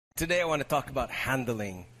Today I want to talk about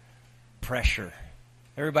handling pressure.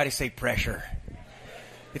 Everybody say pressure.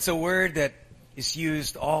 It's a word that is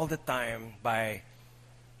used all the time by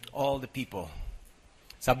all the people.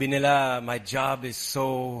 Sabi nila, my job is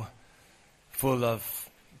so full of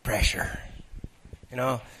pressure. You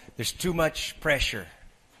know, there's too much pressure.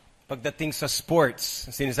 Pagdating sa sports,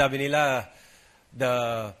 sinasabi nila,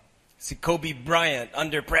 si Kobe Bryant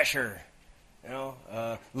under pressure. You know,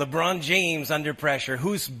 LeBron James under pressure.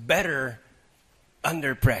 Who's better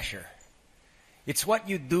under pressure? It's what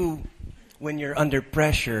you do when you're under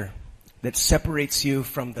pressure that separates you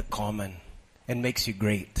from the common and makes you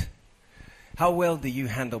great. How well do you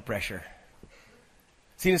handle pressure?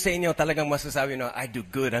 Sino sa inyo talagang masasabi, I do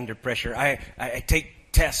good under pressure. I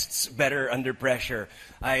take tests better under pressure.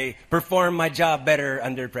 I perform my job better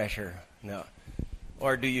under pressure. No.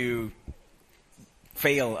 Or do you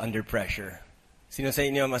fail under pressure? Sino sa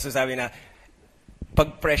inyo masasabi na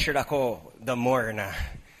pag pressured ako, the more na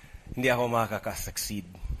hindi ako makakasucceed.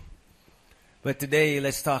 But today,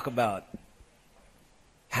 let's talk about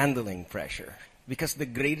handling pressure. Because the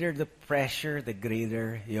greater the pressure, the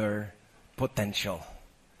greater your potential.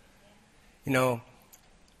 You know,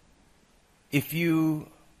 if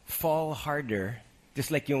you fall harder,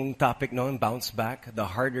 just like yung topic noon, bounce back, the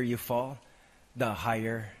harder you fall, the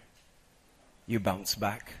higher you bounce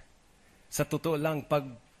back. Sa totoo lang, pag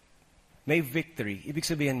may victory, ibig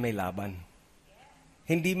sabihin may laban.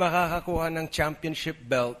 Hindi makakakuha ng championship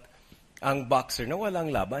belt ang boxer na walang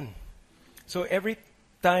laban. So every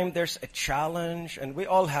time there's a challenge, and we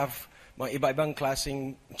all have mga iba-ibang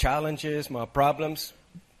klaseng challenges, mga problems,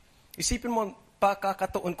 isipin mo,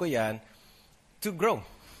 pakakatuon ko yan to grow.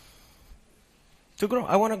 To grow.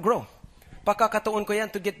 I want to grow. Pakakatuon ko yan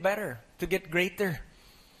to get better, to get greater.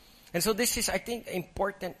 And so this is, I think, an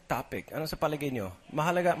important topic. Ano sa palagay nyo?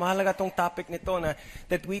 Mahalaga tong topic nito na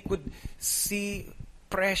that we could see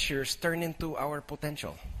pressures turn into our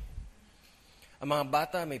potential. Ang mga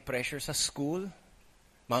bata may pressure sa school.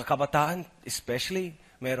 Mga kabataan, especially,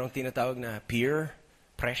 mayroong tinatawag na peer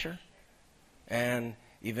pressure. And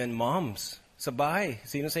even moms sa bahay.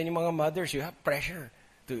 Sino sa inyo mga mothers, you have pressure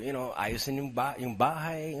to, ayusin yung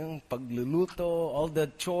bahay, yung pagluluto, all the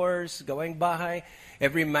chores, gawing bahay.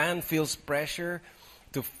 Every man feels pressure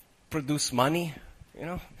to produce money.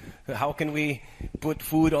 How can we put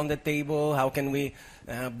food on the table? How can we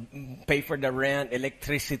pay for the rent,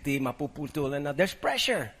 electricity, mapuputulan na? There's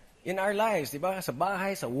pressure in our lives, di ba? Sa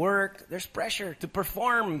bahay, sa work, there's pressure to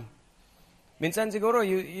perform. Minsan siguro,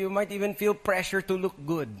 you might even feel pressure to look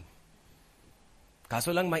good. Kaso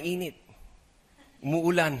lang mainit.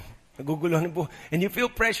 Umuulan. Nagugulo ng buhay. And you feel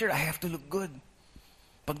pressure, I have to look good.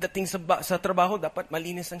 Pagdating sa trabaho, dapat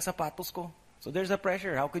malinis ang sapatos ko. So there's a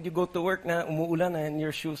pressure. How could you go to work na umuulan and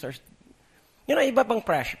your shoes are... iba pang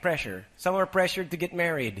pressure. Some are pressured to get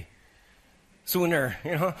married sooner.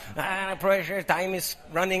 Pressure, time is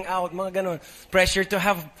running out, mga ganon. Pressure to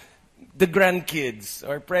have the grandkids,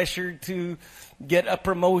 or pressure to get a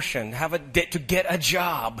promotion, to get a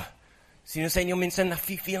job. Sino sa inyo minsan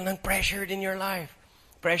na-feel ng pressured in your life?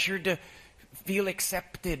 Pressure to feel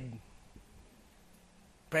accepted.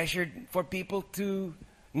 Pressured for people to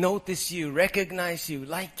notice you, recognize you,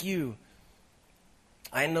 like you.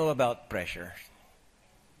 I know about pressure.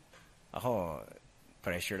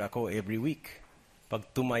 Pressured ako every week.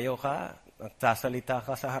 Pag tumayo ka, nagsasalita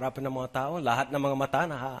ka sa harapan ng mga tao, lahat ng mga mata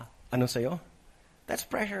ano sa'yo? That's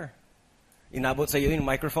pressure. Inabot sa'yo yung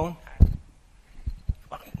microphone.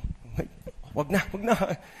 Wag na.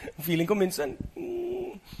 Feeling ko minsan,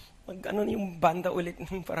 yung banda ulit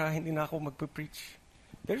para hindi na ako magpe-preach.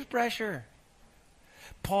 There's pressure.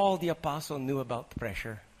 Paul the apostle knew about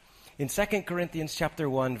pressure. In 2 Corinthians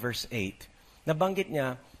chapter 1 verse 8, nabanggit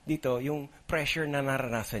niya dito yung pressure na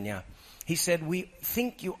naranasan niya. He said, we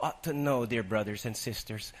think you ought to know, dear brothers and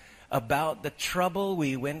sisters, about the trouble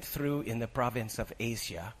we went through in the province of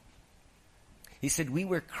Asia. He said, we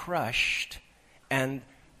were crushed and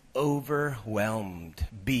overwhelmed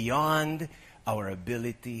beyond our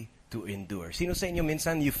ability to endure. Sino sa inyo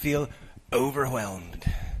minsan you feel overwhelmed?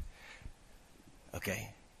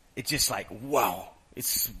 Okay? It's just like, wow.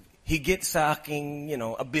 Higit sa aking,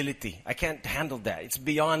 ability. I can't handle that. It's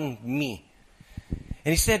beyond me.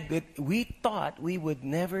 And he said that we thought we would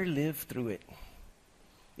never live through it.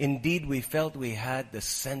 Indeed, we felt we had the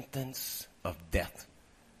sentence of death.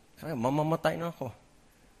 Sabi, mamamatay na ako.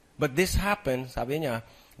 But this happened, sabi niya,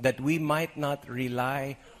 that we might not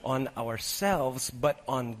rely on ourselves, but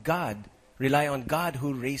on God. Rely on God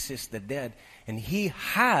who raises the dead. And He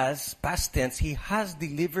has, past tense, He has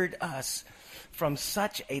delivered us from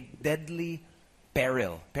such a deadly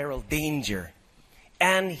peril, danger.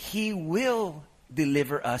 And He will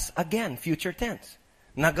deliver us again. Future tense.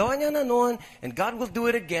 Nagawa niya na noon, and God will do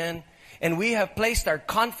it again. And we have placed our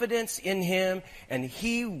confidence in Him, and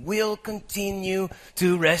He will continue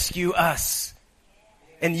to rescue us.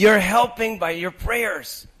 And you're helping by your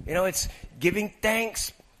prayers. You know, it's giving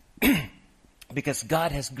thanks because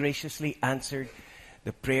God has graciously answered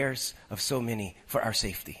the prayers of so many for our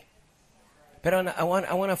safety. Pero I want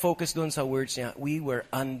to focus doon sa words niya. We were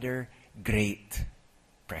under great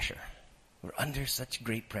pressure. We're under such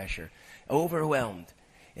great pressure. Overwhelmed.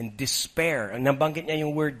 In despair. Ang nabanggit niya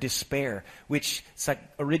yung word despair, which sa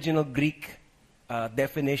original Greek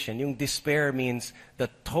definition, yung despair means the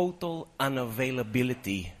total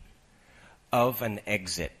unavailability of an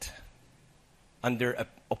exit under an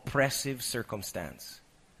oppressive circumstance.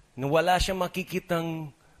 Na wala siyang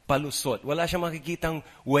makikitang palusot. Wala siyang makikitang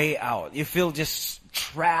way out. You feel just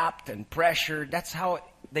trapped and pressured. That's how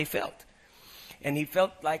they felt. And he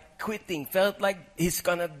felt like quitting, felt like he's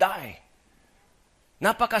gonna die.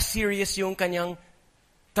 Napaka-serious yung kanyang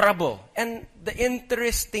trouble. And the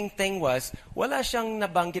interesting thing was, wala siyang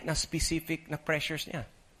nabanggit na specific na pressures niya.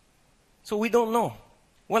 So we don't know.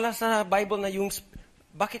 Wala sa Bible na yung,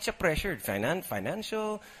 bakit siya pressured?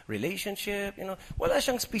 Financial, relationship, you know. Wala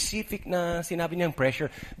siyang specific na sinabi niyang pressure.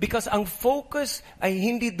 Because ang focus ay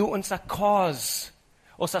hindi doon sa cause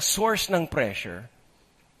o sa source ng pressure.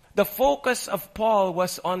 The focus of Paul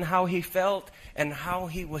was on how he felt and how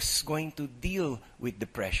he was going to deal with the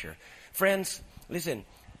pressure. Friends, listen,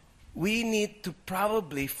 we need to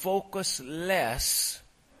probably focus less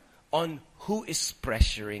on who is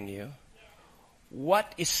pressuring you,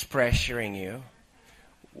 what is pressuring you,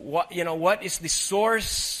 what is the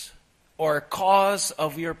source or cause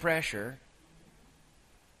of your pressure,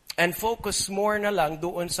 and focus more na lang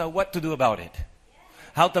doon sa what to do about it,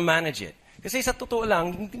 how to manage it. Kasi sa totoo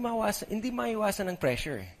lang, hindi maiwasan ng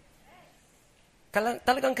pressure.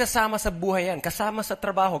 Talagang kasama sa buhay yan, kasama sa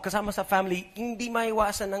trabaho, kasama sa family, hindi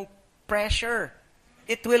maiwasan ng pressure.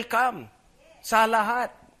 It will come. Sa lahat.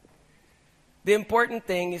 The important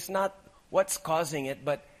thing is not what's causing it,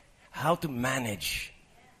 but how to manage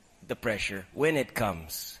the pressure when it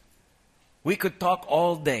comes. We could talk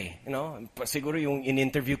all day. You know, siguro yung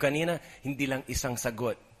in-interview kanina, hindi lang isang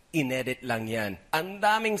sagot. Inedit lang yan. Ang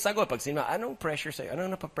daming sagot. Pag sinabi, anong pressure sa'yo?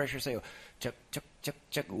 Anong napapressure sa'yo?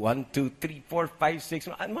 Check. 1, 2, 3, 4, 5,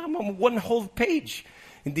 6. One whole page.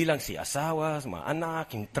 Hindi lang si asawa, mga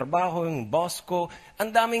anak, yung trabaho, yung boss ko.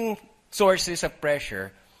 Ang daming sources of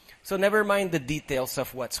pressure. So never mind the details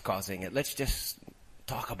of what's causing it. Let's just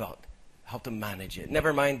talk about how to manage it.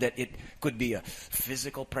 Never mind that it could be a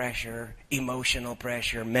physical pressure, emotional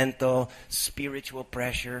pressure, mental, spiritual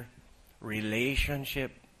pressure,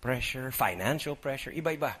 relationship pressure, financial pressure,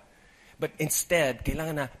 iba-iba. But instead,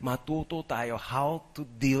 kailangan na matuto tayo how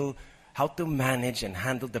to manage and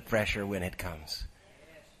handle the pressure when it comes.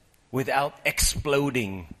 Without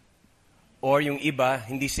exploding. Or yung iba,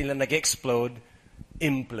 hindi sila nag-explode,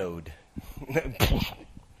 implode.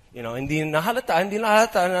 You know, hindi nahalata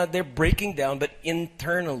na they're breaking down, but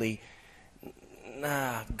internally,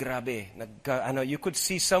 grabe. You could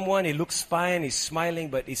see someone, he looks fine, he's smiling,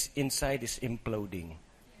 but his inside is imploding.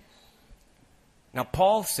 Now,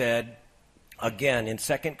 Paul said, again, in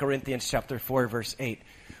 2 Corinthians chapter 4, verse 8,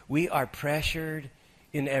 we are pressured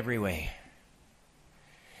in every way,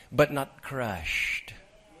 but not crushed.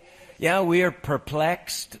 Yeah, we are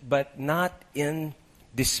perplexed, but not in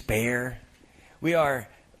despair. We are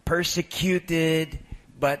persecuted,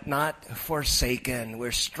 but not forsaken.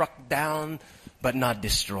 We're struck down, but not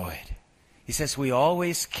destroyed. He says we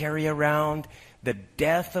always carry around the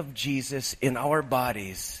death of Jesus in our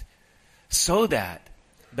bodies, so that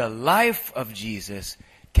the life of Jesus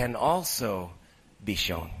can also be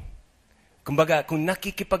shown. Kumbaga, kung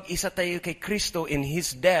nakikipag-isa tayo kay Kristo in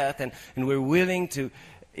His death and we're willing to,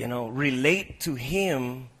 relate to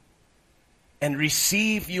Him and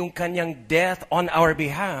receive yung kanyang death on our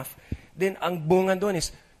behalf, then ang bunga doon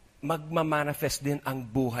is magmamanifest din ang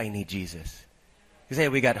buhay ni Jesus. Kasi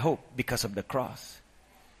we got hope because of the cross.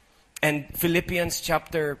 And Philippians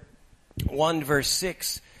chapter 1 verse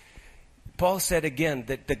 6, Paul said again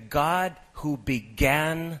that the God who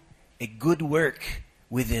began a good work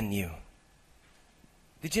within you.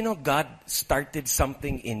 Did you know God started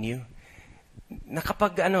something in you?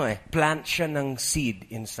 Nakapag plant siya ng seed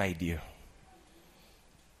inside you.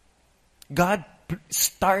 God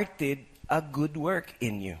started a good work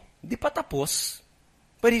in you. Di pa tapos,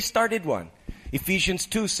 but He started one. Ephesians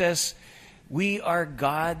 2 says, we are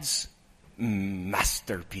God's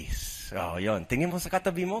masterpiece. Oh, yon. Tingin mo sa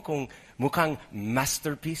katabi mo kung mukhang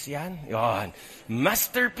masterpiece yan. Yon.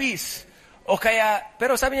 Masterpiece O kaya,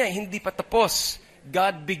 pero sabi niya, hindi pa tapos.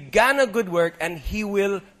 God began a good work and He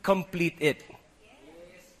will complete it.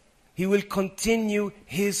 He will continue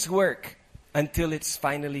His work until it's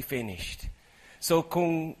finally finished. So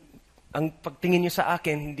kung ang pagtingin niyo sa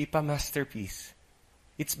akin, hindi pa masterpiece,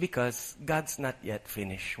 it's because God's not yet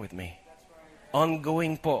finished with me.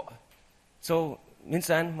 Ongoing po. So,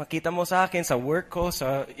 minsan, makita mo sa akin, sa work ko,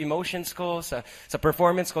 sa emotions ko, sa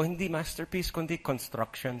performance ko, hindi masterpiece, kundi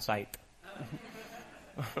construction site.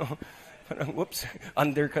 Whoops,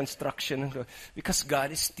 under construction. Because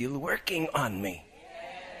God is still working on me.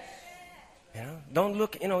 You know, don't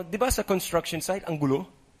look, di ba sa construction site, ang gulo?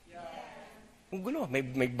 Ang gulo.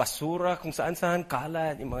 May basura kung saan-saan,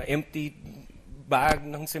 kalat, yung mga empty bag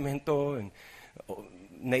ng semento, and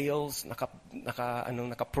nails,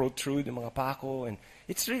 naka-protrude yung mga pako, and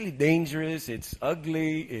it's really dangerous, it's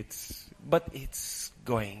ugly, but it's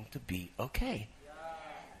going to be okay.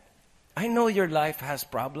 I know your life has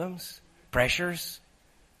problems, pressures,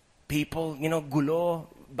 people, gulo,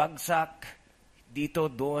 bagsak,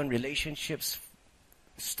 dito, doon, relationships,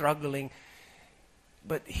 struggling.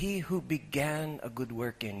 But He who began a good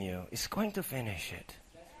work in you is going to finish it.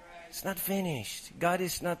 It's not finished. God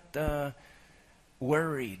is not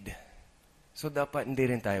worried. So dapat hindi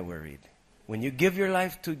rin tayo worried. When you give your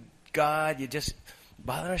life to God, you just,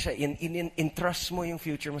 bahala na siya, entrust mo yung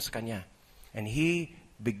future mo sa Kanya. And He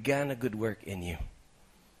began a good work in you.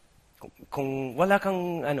 Kung wala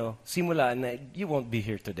kang simula, you won't be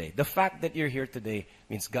here today. The fact that you're here today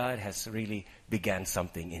means God has really began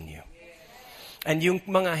something in you. And yung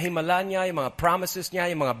mga himala niya, yung mga promises niya,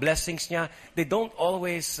 yung mga blessings niya, they don't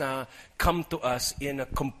always come to us in a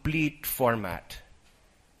complete format.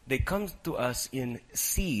 They come to us in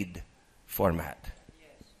seed format.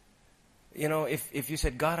 If you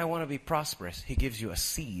said, God, I want to be prosperous, He gives you a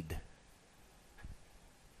seed.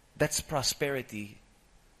 That's prosperity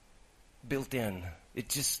built in. It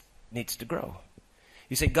just needs to grow.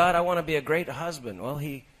 You say, God, I want to be a great husband. Well,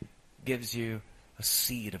 He gives you a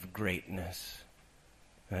seed of greatness.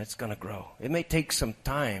 And it's going to grow. It may take some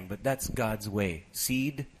time, but that's God's way.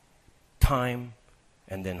 Seed, time,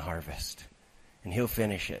 and then harvest. And He'll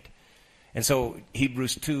finish it. And so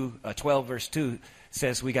Hebrews 12 verse 2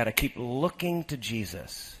 says we got to keep looking to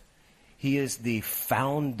Jesus. He is the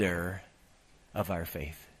founder of our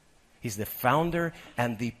faith. He's the founder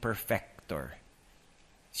and the perfecter.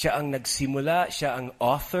 Siya ang nagsimula, siya ang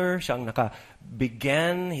author, siya ang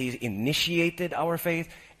naka-began, He initiated our faith,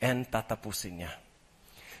 and tatapusin niya.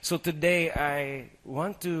 So today, I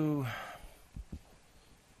want to...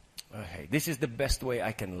 Okay, this is the best way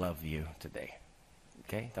I can love you today.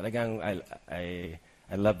 Okay? Talagang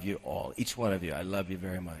I love you all. Each one of you, I love you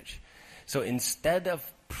very much. So instead of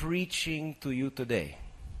preaching to you today,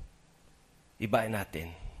 ibain natin.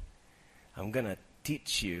 I'm gonna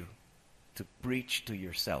teach you to preach to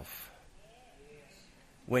yourself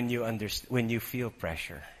when you feel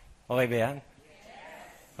pressure. Okay ba yan?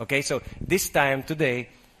 Okay, so this time, today,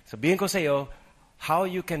 sabihin ko sa'yo how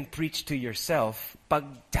you can preach to yourself pag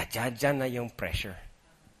dyan na yung pressure.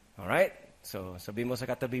 Alright? So, sabihin mo sa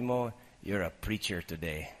katabi mo, you're a preacher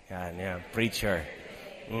today. Yan, preacher.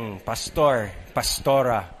 Pastor,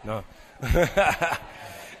 pastora. No?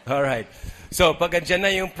 Alright. So, pag dyan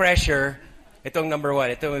na yung pressure, itong number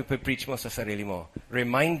 1, ito yung preach mo sa sarili mo.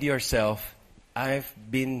 Remind yourself, I've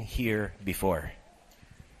been here before.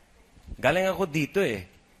 Galing ako dito eh.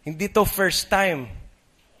 Hindi to first time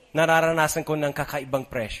nararanasan ko ng kakaibang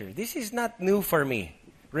pressure. This is not new for me.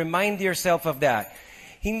 Remind yourself of that.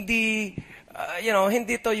 Hindi,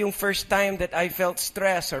 hindi to yung first time that I felt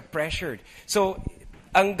stressed or pressured. So,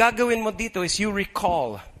 ang gagawin mo dito is you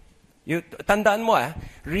recall. Tandaan mo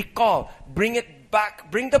recall. Bring it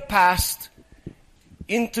back. Bring the past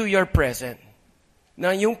into your present.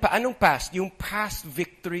 Na anong past? Yung past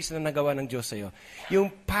victories na nagawa ng Diyos sa'yo.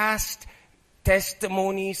 Yung past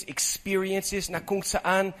testimonies, experiences na kung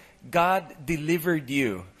saan God delivered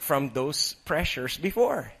you from those pressures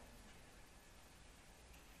before.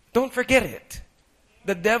 Don't forget it.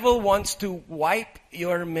 The devil wants to wipe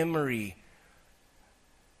your memory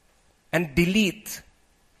and delete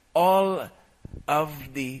all of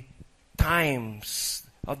the times,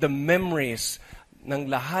 of the memories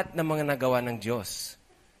ng lahat ng mga nagawa ng Diyos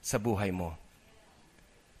sa buhay mo.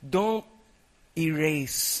 Don't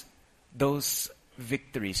erase those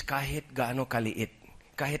victories kahit gaano kaliit,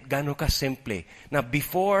 kahit gaano kasimple. Na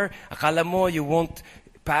before, akala mo you won't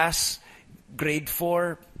pass grade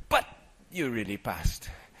 4, but you really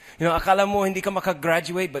passed. Akala mo hindi ka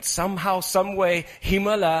makagraduate, but somehow, some way,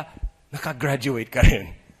 himala, nakagraduate ka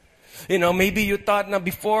rin. Maybe you thought na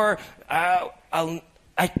before,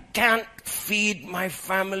 I I can't feed my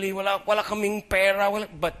family. Wala kaming pera.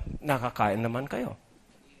 But nakakain naman kayo.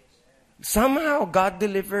 Somehow, God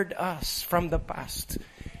delivered us from the past.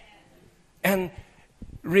 And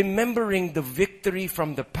remembering the victory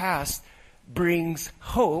from the past brings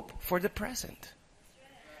hope for the present.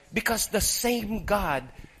 Because the same God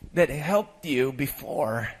that helped you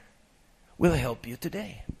before will help you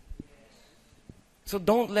today. So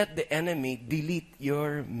don't let the enemy delete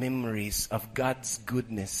your memories of God's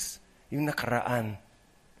goodness. Yung nakaraan.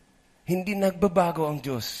 Hindi nagbabago ang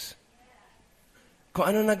Diyos. Kung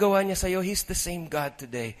ano nagawa niya sa'yo, He's the same God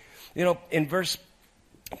today. You know, in verse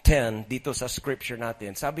 10, dito sa scripture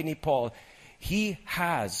natin, sabi ni Paul, He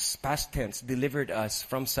has, past tense, delivered us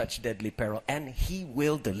from such deadly peril, and He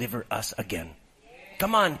will deliver us again.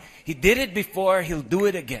 Come on, He did it before, He'll do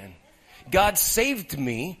it again. God saved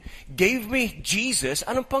me, gave me Jesus.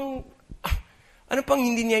 Ano pang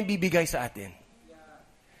hindi niya ibibigay sa atin?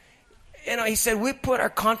 You know, He said, we put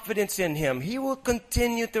our confidence in Him. He will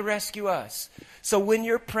continue to rescue us. So when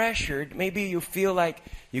you're pressured, maybe you feel like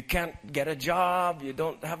you can't get a job, you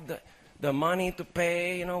don't have the money to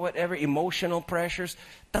pay, you know, whatever, emotional pressures,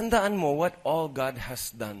 tandaan mo what all God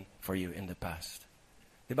has done for you in the past.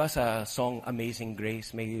 Diba sa song Amazing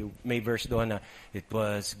Grace, may verse doon na, it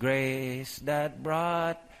was grace that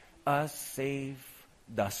brought us safe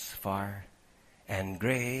thus far, and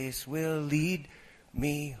grace will lead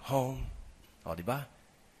me home. O, diba?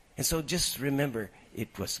 And so just remember,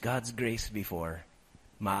 it was God's grace before.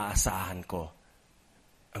 Maaasahan ko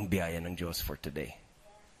ang biyaya ng Diyos for today.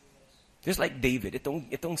 Just like David,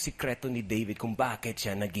 itong sikreto ni David kung bakit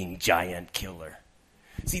siya naging giant killer.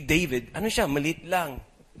 Si David, ano siya, maliit lang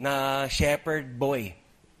na shepherd boy.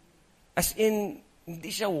 As in, hindi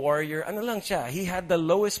siya warrior, ano lang siya, he had the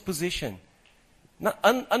lowest position. Na,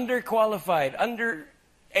 underqualified, under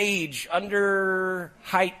age, under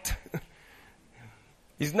height.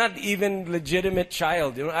 He's not even legitimate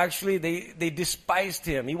child. You know, actually, they despised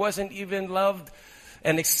him. He wasn't even loved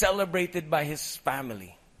and celebrated by his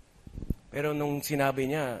family. Pero nung sinabi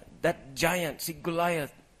niya, that giant, si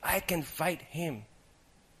Goliath, I can fight him.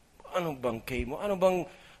 Ano bang kay mo? Ano bang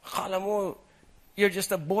akala mo? You're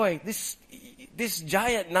just a boy. This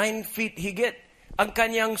giant, 9 feet higit. Ang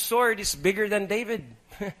kanyang sword is bigger than David.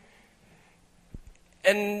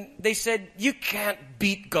 And they said, you can't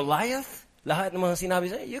beat Goliath. Lahat ng mga sinabi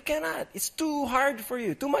sa'yo, you cannot. It's too hard for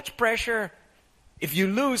you. Too much pressure. If you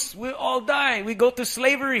lose, we'll all die. We go to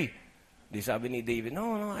slavery. Di sabi ni David,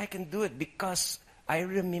 no, I can do it because I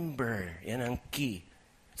remember. Yan ang key.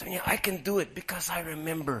 Sabi niya, I can do it because I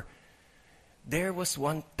remember. There was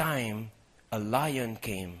one time a lion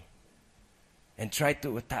came and tried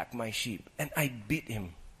to attack my sheep, and I beat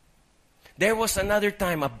him. There was another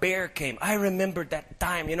time a bear came. I remember that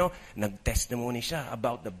time, you know, nag-testimony siya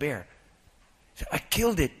about the bear. So I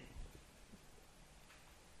killed it.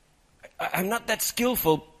 I'm not that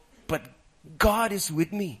skillful, but God is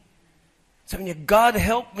with me. Sabi niya, God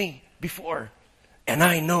helped me before, and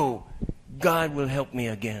I know God will help me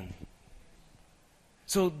again.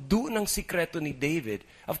 So, doon ang sikreto ni David.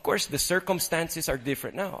 Of course, the circumstances are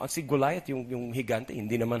different now. Ang si Goliath, yung higante,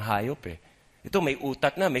 hindi naman hayop eh. Ito, may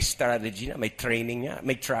utak na, may strategy na, may training na,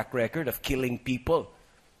 may track record of killing people.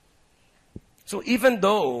 So, even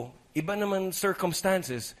though, iba naman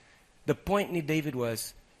circumstances, the point ni David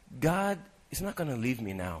was, God is not going to leave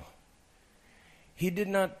me now. He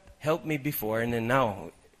did not help me before and then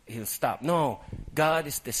now He'll stop. No, God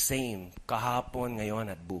is the same. Kahapon,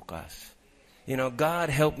 ngayon, at bukas. You know,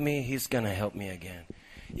 God helped me, He's gonna help me again.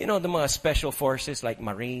 You know, the mga special forces like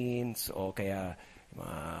Marines o kaya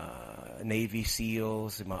Navy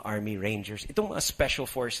SEALs, mga Army Rangers, itong mga special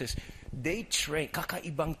forces, they train,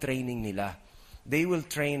 kakaibang training nila. They will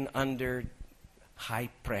train under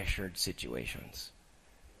high-pressured situations.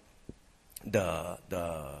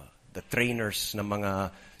 The trainers ng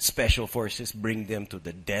mga special forces bring them to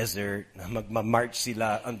the desert. Magmamarch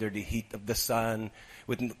sila under the heat of the sun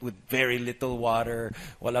with very little water,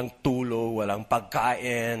 walang tulo, walang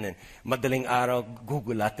pagkain, and madaling araw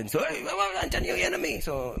gugulatin. So, ay, andyan yung enemy.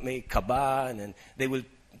 So, may kaba, and they will,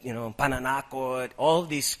 you know, pananakot, all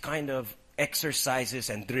these kind of exercises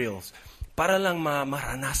and drills para lang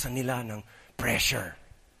maranasan nila ng pressure.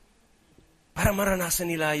 Para maranasan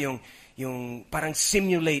nila yung parang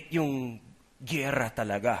simulate yung giyera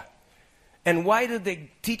talaga. And why do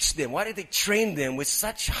they teach them? Why do they train them with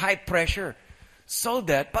such high pressure? So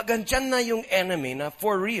that pag andyan na yung enemy na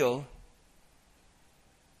for real,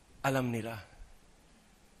 alam nila.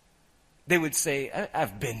 They would say,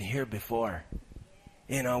 I've been here before.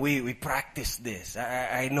 we practice this.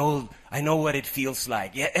 I know what it feels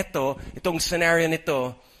like. Yeah, itong scenario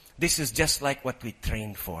nito, this is just like what we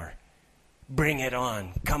trained for. Bring it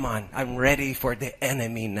on. Come on. I'm ready for the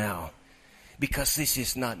enemy now. Because this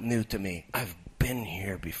is not new to me. I've been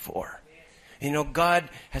here before. God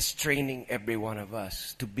has training every one of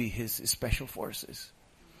us to be His special forces.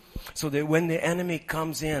 So that when the enemy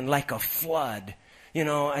comes in like a flood,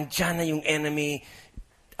 andyan na yung enemy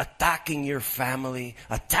attacking your family,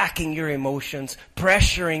 attacking your emotions,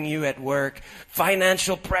 pressuring you at work,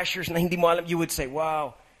 financial pressures na hindi mo alam, you would say,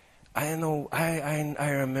 wow, I know, I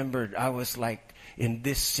remembered I was like in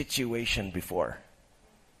this situation before.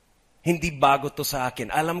 Hindi bago to sa akin.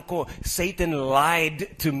 Alam ko, Satan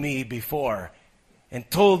lied to me before and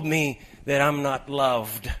told me that I'm not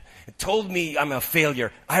loved. Told me I'm a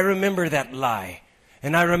failure. I remember that lie.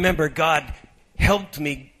 And I remember God helped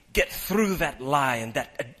me get through that lie and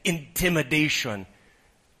that intimidation.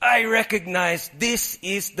 I recognize this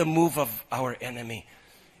is the move of our enemy.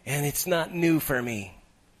 And it's not new for me.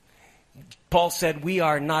 Paul said we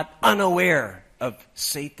are not unaware of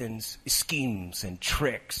Satan's schemes and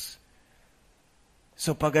tricks.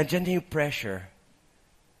 So pag andyan yung pressure,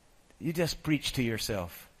 you just preach to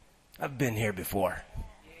yourself. I've been here before.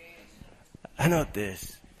 I know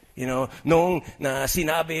this. Noong na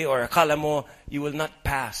sinabi or akala mo, you will not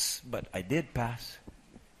pass. But I did pass.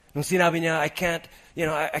 Nung sinabi niya, I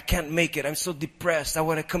can't make it. I'm so depressed. I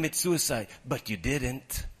want to commit suicide. But you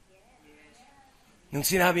didn't. Nung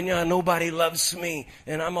sinabi niya, nobody loves me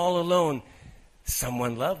and I'm all alone.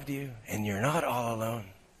 Someone loved you and you're not all alone.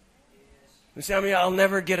 Nung sinabi niya, I'll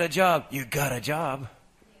never get a job. You got a job.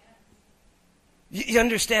 You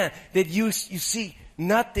understand that you see,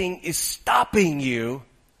 nothing is stopping you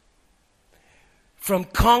from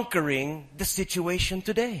conquering the situation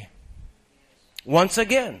today. Once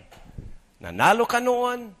again, nanalo ka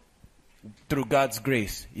noon, through God's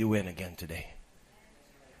grace, you win again today.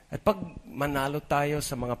 At pag manalo tayo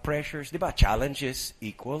sa mga pressures, di ba, challenges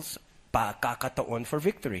equals pakakataon for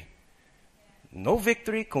victory. No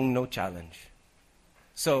victory kung no challenge.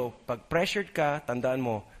 So, pag pressured ka, tandaan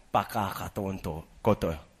mo, pakakataon ko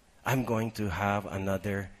to. I'm going to have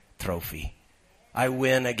another trophy. I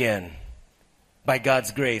win again. By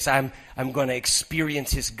God's grace, I'm going to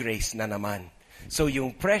experience His grace na naman. So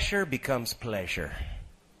yung pressure becomes pleasure.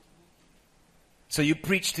 So you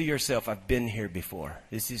preach to yourself, I've been here before.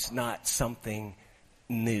 This is not something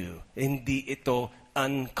new. Hindi ito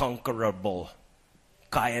unconquerable.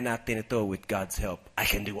 Kaya natin ito with God's help. I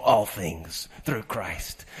can do all things through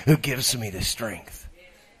Christ who gives me the strength.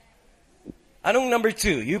 Anong number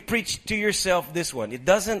 2? You preach to yourself this one. It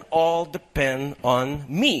doesn't all depend on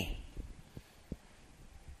me.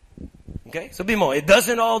 Okay? Sabi mo, it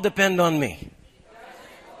doesn't all depend on me.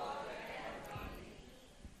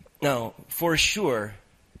 Now, for sure,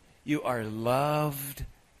 you are loved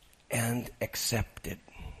and accepted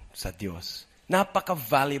sa Diyos.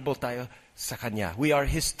 Napaka-valuable tayo sa Kanya. We are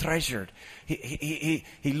His treasured. He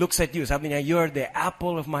looks at you. Sabi niya, you're the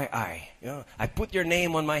apple of my eye. I put your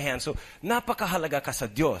name on my hand. So, napakahalaga ka sa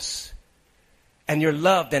Diyos. And you're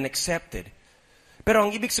loved and accepted. Pero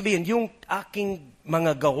ang ibig sabihin, yung aking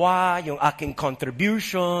mga gawa, yung aking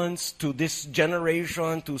contributions to this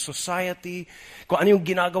generation, to society, kung ano yung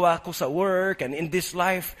ginagawa ko sa work and in this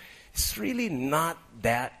life, it's really not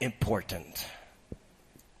that important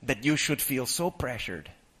that you should feel so pressured.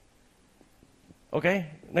 Okay?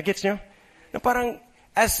 Nagets nyo? Na parang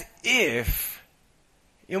as if,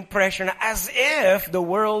 yung pressure na as if the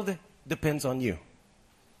world depends on you.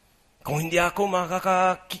 Kung hindi ako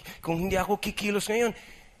kikilos ngayon,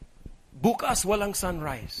 bukas walang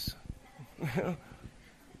sunrise.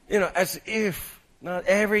 As if not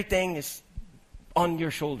everything is on your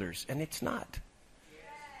shoulders, and it's not.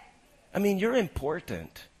 I mean, you're important.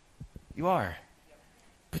 You are.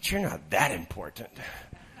 But you're not that important.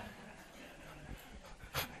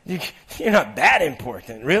 You're not that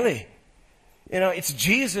important, really. It's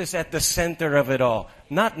Jesus at the center of it all.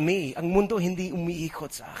 Not me. Ang mundo hindi umiikot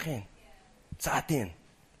sa akin. Sa atin.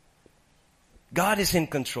 God is in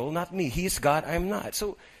control, not me. He is God, I'm not.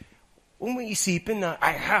 So, umiisipin na,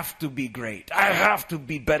 I have to be great. I have to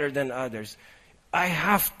be better than others. I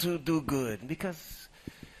have to do good. Because,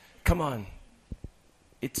 come on,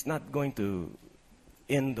 it's not going to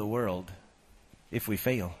end the world if we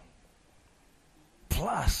fail.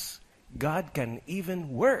 Plus, God can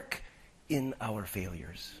even work in our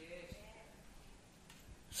failures.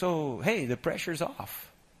 So, hey, the pressure's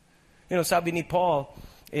off. Sabi ni Paul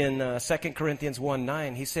in 2 Corinthians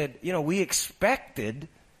 1:9, he said, we expected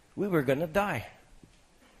we were going to die.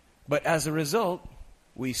 But as a result,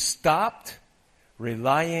 we stopped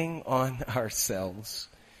relying on ourselves.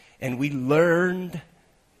 And we learned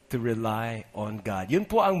to rely on God. Yun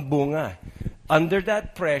po ang bunga. Under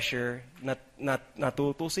that pressure,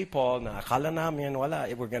 natuto si Paul na akala namin wala,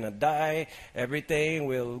 we're gonna die, everything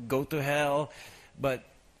will go to hell. But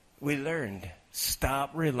we learned,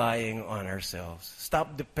 stop relying on ourselves.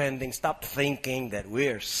 Stop depending, stop thinking that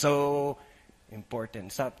we're so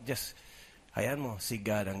important. Stop, just, hayaan mo, si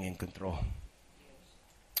God ang in control.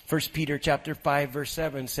 1 Peter chapter 5 verse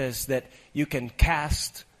 7 says that you can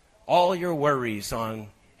cast all your worries on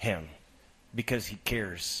Him because He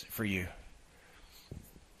cares for you.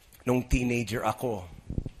 Nung teenager ako,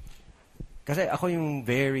 kasi ako yung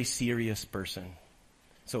very serious person.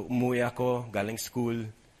 So, umuwi ako, galing school.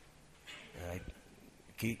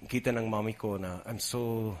 Kita ng mommy ko na I'm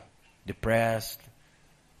so depressed.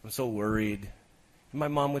 I'm so worried. My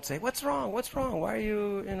mom would say, what's wrong? What's wrong? Why are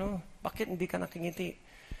you, bakit hindi ka nakingiti?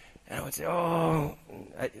 And I would say,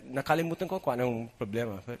 nakalimutan ko kung anong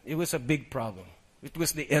problema. But it was a big problem. It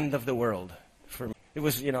was the end of the world for me. It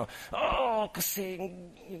was, kasi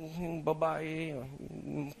yung babae,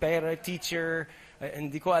 yung pera, teacher,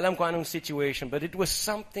 hindi ko alam kung anong situation, but it was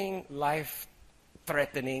something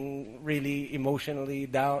life-threatening, really emotionally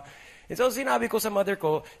down. And so sinabi ko sa mother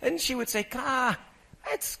ko, and she would say,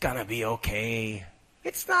 it's gonna be okay.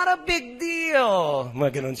 It's not a big deal.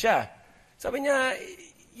 Mga ganun siya. Sabi niya,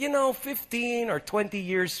 15 or 20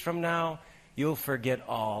 years from now, you'll forget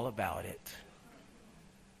all about it.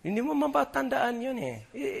 Hindi mo matatandaan yun eh.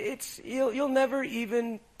 You'll never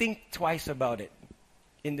even think twice about it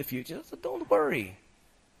in the future. So don't worry.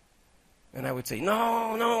 And I would say,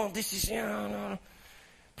 no, this is, no.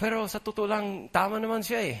 Pero sa totoo lang, tama naman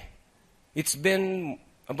siya eh. It's been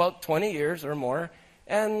about 20 years or more.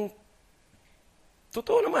 And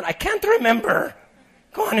totoo naman, I can't remember.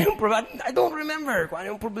 I don't remember kung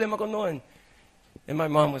ano yung problema ko noon. And my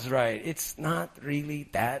mom was right. It's not really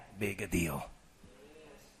that big a deal.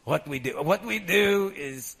 What we do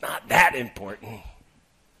is not that important.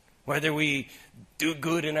 Whether we do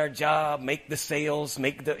good in our job, make the sales,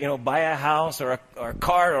 buy a house or a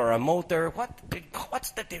car or a motor, what's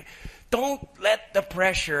the difference? Don't let the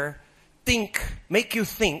pressure make you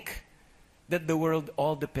think that the world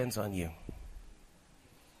all depends on you.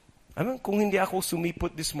 I mean, kung hindi ako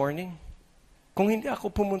sumipot this morning, kung hindi ako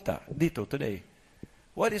pumunta dito today,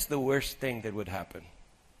 what is the worst thing that would happen?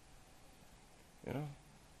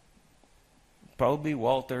 Probably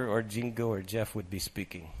Walter or Jingo or Jeff would be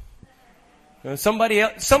speaking. Somebody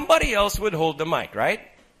else would hold the mic, right?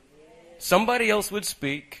 Somebody else would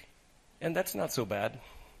speak, and that's not so bad.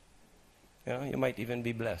 You might even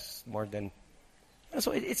be blessed more than.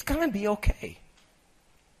 So it's gonna be okay.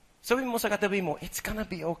 Sabi mo sa katabi mo, it's gonna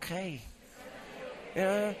be okay.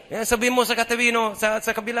 Sabi mo sa katabi sa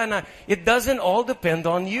kabila na, it doesn't all depend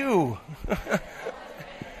on you.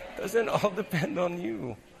 It doesn't all depend on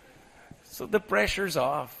you. So the pressure's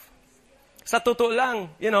off. Sa totoo lang,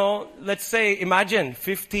 let's say, imagine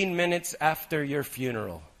 15 minutes after your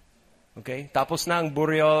funeral. Okay? Tapos na ang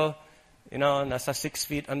burial, nasa 6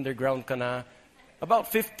 feet underground ka na. About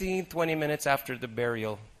 15, 20 minutes after the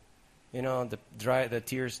burial, the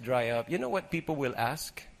tears dry up. You know what people will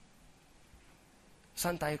ask?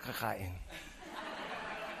 Saan tayo kakain?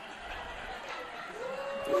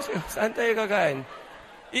 Saan tayo kakain?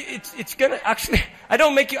 It's gonna actually. I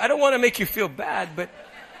don't want to make you feel bad, but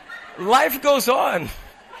life goes on.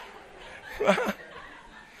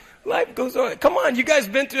 Life goes on. Come on, you guys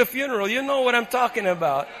been to a funeral? You know what I'm talking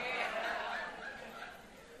about.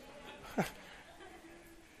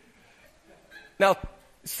 Now,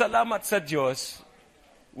 salamat sa Diyos,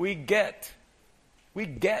 we get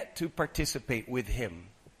to participate with Him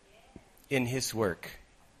in His work.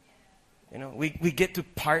 We get to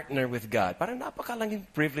partner with God. Parang napakalanging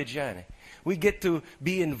privilege yan eh. We get to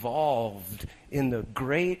be involved in the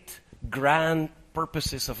great, grand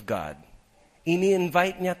purposes of God.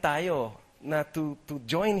 Ini-invite niya tayo na to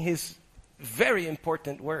join His very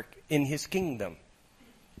important work in His kingdom.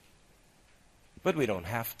 But we don't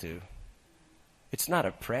have to. It's not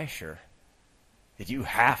a pressure that you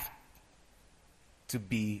have to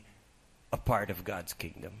be a part of God's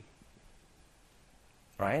kingdom.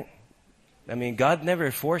 Right? I mean, God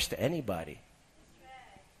never forced anybody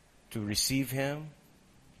to receive Him,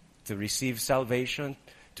 to receive salvation.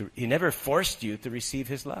 He never forced you to receive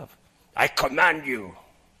His love. I command you.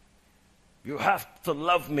 You have to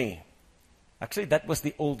love me. Actually, that was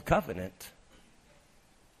the old covenant.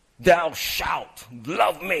 Thou shalt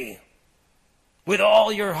love me with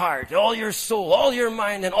all your heart, all your soul, all your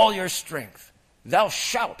mind, and all your strength. Thou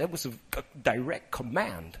shalt. That was a direct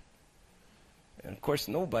command. And of course,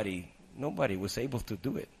 nobody nobody was able to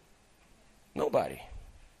do it. Nobody.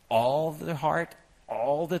 All the heart,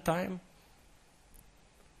 all the time.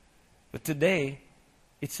 But today,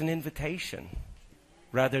 it's an invitation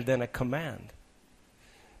rather than a command.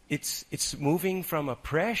 It's moving from a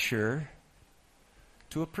pressure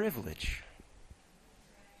to a privilege.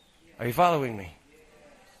 Are you following me?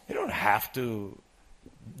 You don't have to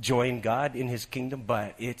join God in His kingdom,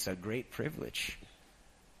 but it's a great privilege.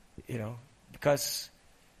 You know, because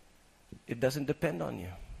it doesn't depend on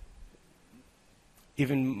you.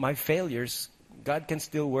 Even my failures, God can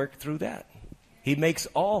still work through that. He makes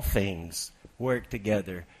all things work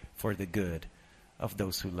together for the good of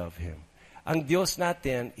those who love Him. Ang Diyos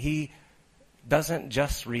natin, He doesn't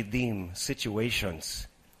just redeem situations.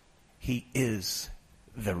 He is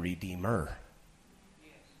the Redeemer.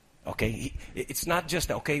 Okay? It's not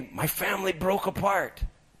just, okay, my family broke apart.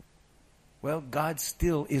 Well, God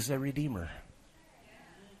still is a Redeemer.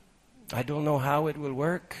 I don't know how it will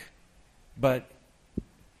work, but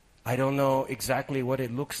I don't know exactly what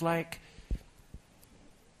it looks like.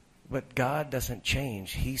 But God doesn't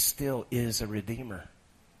change. He still is a Redeemer.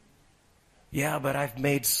 Yeah, but I've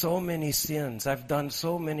made so many sins. I've done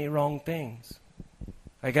so many wrong things.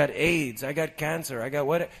 I got AIDS. I got cancer. I got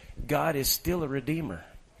what? God is still a Redeemer.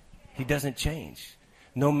 He doesn't change.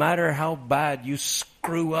 No matter how bad you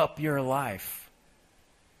screw up your life,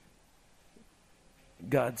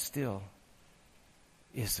 God still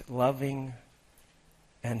is loving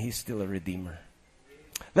and He's still a Redeemer.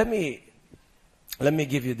 Let me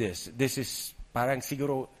give you this. This is parang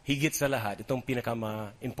siguro higit sa lahat. Itong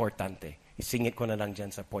pinaka-importante. Isingit ko na lang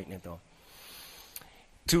dyan sa point nito.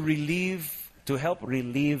 To help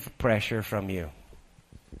relieve pressure from you.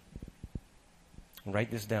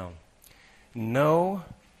 Write this down. Know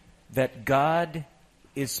that God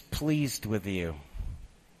is pleased with you,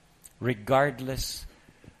 regardless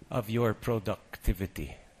of your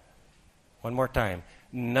productivity. One more time.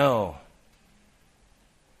 Know.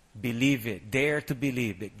 Believe it. Dare to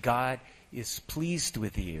believe that God is pleased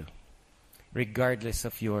with you, regardless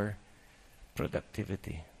of your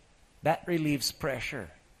productivity. That relieves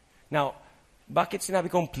pressure. Now, bakit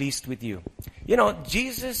sinabi kong pleased with you? You know,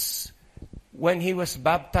 Jesus, when He was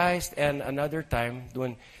baptized and another time,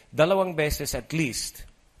 doon, dalawang beses at least,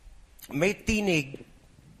 may tinig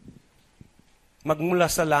magmula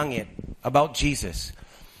sa langit about Jesus.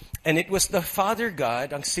 And it was the Father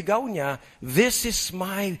God, ang sigaw niya, "This is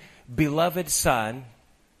my beloved Son,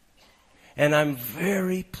 and I'm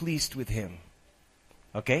very pleased with Him."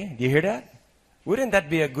 Okay? Do you hear that? Wouldn't that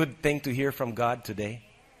be a good thing to hear from God today?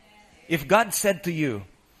 If God said to you,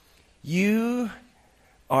 "You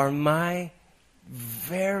are my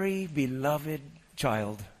very beloved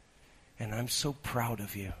child, and I'm so proud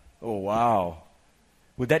of you." Oh, wow.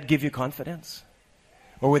 Would that give you confidence?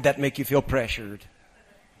 Or would that make you feel pressured?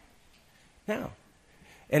 No.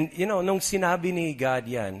 And you know, nung sinabi ni God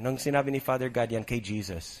yan, nung sinabi ni Father God yan kay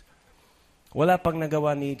Jesus, wala pang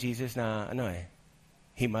nagawa ni Jesus na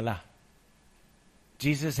himala.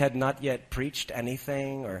 Jesus had not yet preached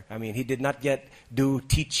anything, He did not yet do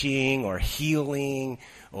teaching or healing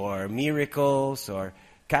or miracles or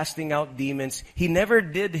casting out demons. He never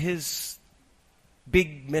did His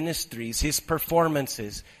big ministries, His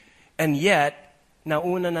performances. And yet,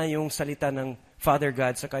 nauna na yung salita ng Father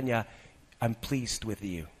God sa kanya, "I'm pleased with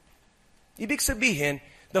you." Ibig sabihin,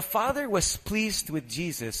 the Father was pleased with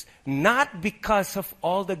Jesus not because of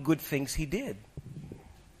all the good things He did.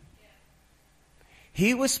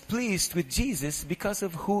 He was pleased with Jesus because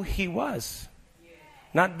of who He was,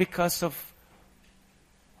 not because of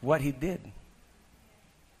what He did.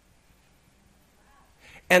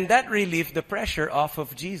 And that relieved the pressure off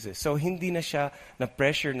of Jesus. So hindi na siya na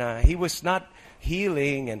pressure na He was not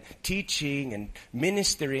healing and teaching and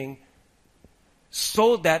ministering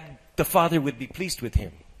so that the Father would be pleased with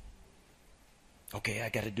Him. Okay, I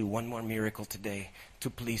got to do one more miracle today to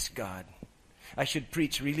please God. I should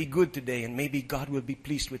preach really good today and maybe God will be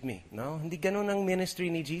pleased with me. No, hindi ganun ang ministry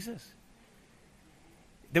ni Jesus.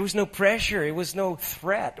 There was no pressure. It was no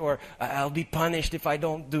threat or I'll be punished if I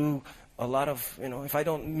don't do a lot of, if I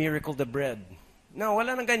don't miracle the bread. No,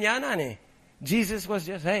 wala nang ganyanan eh. Jesus was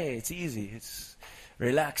just, hey, it's easy. It's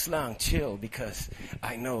relax lang, chill, because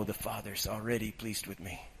I know the Father's already pleased with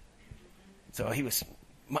me. So He was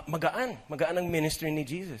magaan ang ministry ni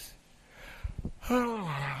Jesus. Oh,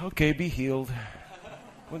 okay, be healed.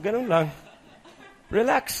 Ganun lang.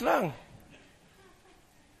 Relax lang.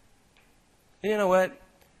 And you know what?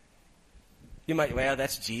 You might, well,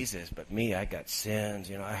 that's Jesus, but me, I got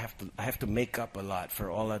sins. I have to make up a lot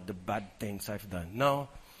for all of the bad things I've done. No,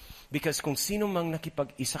 Because kung sino mang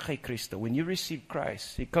nakipag-isa kay Kristo, when you receive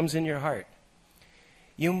Christ, He comes in your heart.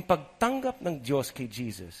 Yung pagtanggap ng Diyos kay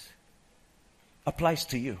Jesus applies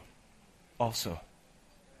to you also.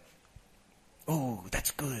 Oh,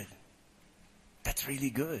 that's good. That's really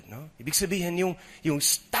good, no? Ibig sabihin, yung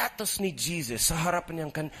status ni Jesus sa harapan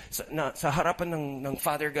sa harapan ng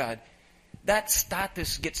Father God, that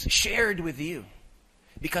status gets shared with you.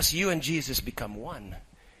 Because you and Jesus become one.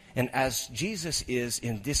 And as Jesus is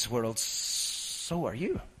in this world, so are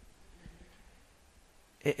you.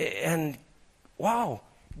 And, wow,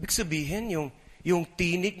 ibig sabihin, yung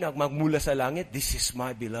tinig na magmula sa langit, this is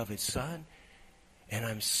my beloved Son, and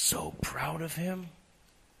I'm so proud of Him.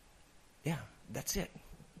 Yeah, that's it.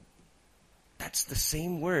 That's the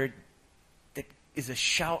same word that is a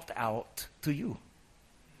shout out to you.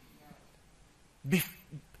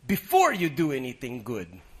 Before you do anything good,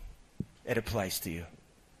 it applies to you.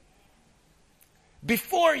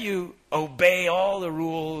 Before you obey all the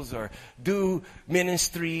rules or do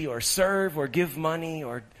ministry or serve or give money,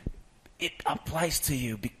 or it applies to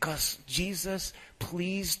you because Jesus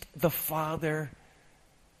pleased the Father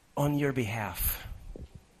on your behalf.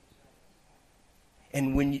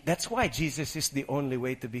 And that's why Jesus is the only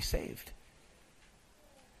way to be saved.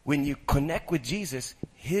 When you connect with Jesus,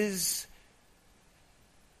 His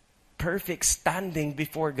perfect standing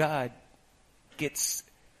before God gets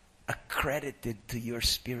accredited to your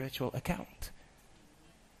spiritual account.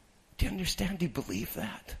 Do you understand? Do you believe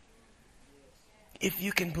that? If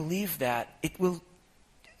you can believe that, it will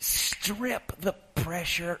strip the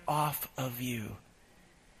pressure off of you.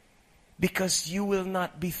 Because you will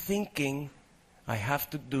not be thinking, I have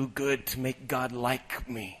to do good to make God like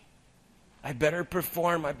me. I better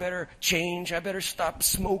perform, I better change, I better stop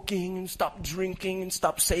smoking and stop drinking and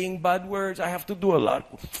stop saying bad words. I have to do a lot.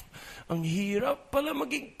 Ang hirap pala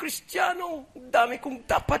maging Kristiyano. Dami kong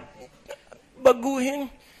dapat baguhin.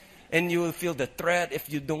 And you will feel the threat if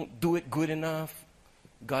you don't do it good enough.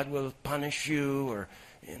 God will punish you, or,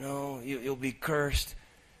 you'll be cursed.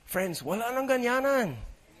 Friends, wala nang ganyanan.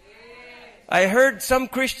 I heard some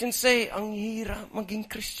Christians say, ang hirap maging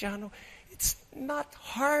Kristiyano. It's not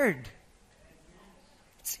hard.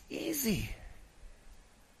 It's easy.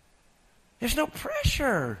 There's no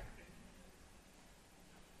pressure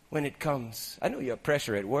when it comes. I know you have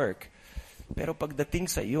pressure at work. Pero pagdating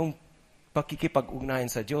sa iyong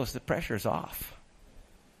pakikipag-ugnayan sa Diyos, the pressure's off.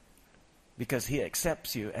 Because He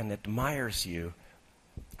accepts you and admires you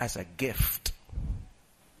as a gift,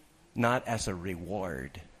 not as a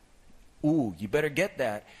reward. Ooh, you better get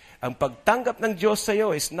that. Ang pagtanggap ng Diyos sa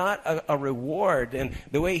iyo is not a reward. And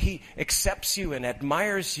the way He accepts you and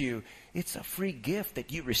admires you, it's a free gift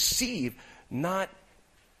that you receive, not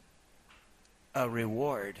a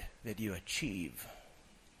reward that you achieve.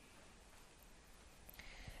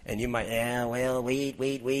 And you might,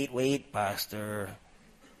 wait, Pastor.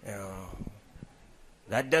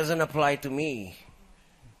 That doesn't apply to me.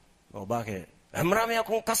 O bakit? Marami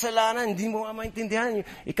akong kasalanan, hindi mo maintindihan.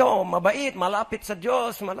 Ikaw, mabait, malapit sa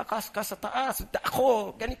Diyos, malakas ka sa taas.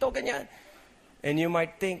 Ako, ganito, ganyan. And you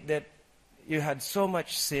might think that you had so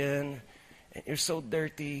much sin, and you're so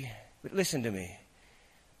dirty. But listen to me.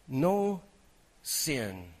 No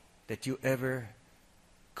sin that you ever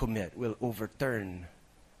commit will overturn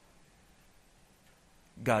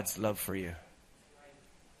God's love for you.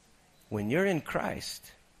 When you're in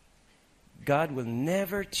Christ, God will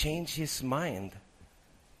never change His mind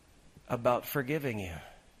about forgiving you.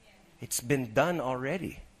 It's been done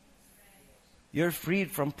already. You're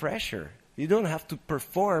freed from pressure. You don't have to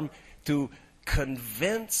perform to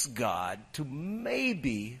convince God to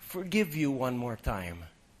maybe forgive you one more time.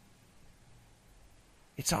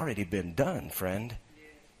 It's already been done, friend.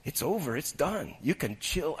 It's over. It's done. You can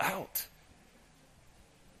chill out.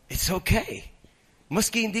 It's okay.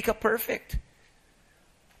 Maski hindi ka perfect.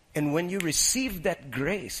 And when you receive that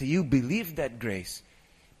grace, you believe that grace,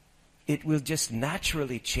 it will just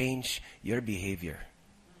naturally change your behavior.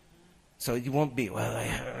 So you won't be,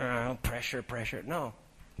 pressure. No,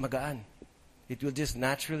 magaan. It will just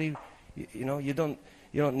naturally, you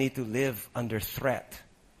don't need to live under threat.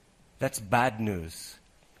 That's bad news.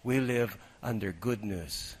 We live under good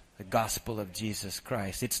news. The gospel of Jesus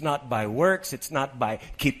Christ. It's not by works. It's not by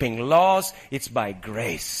keeping laws. It's by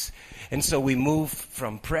grace. And so we move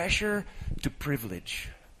from pressure to privilege.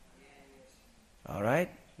 All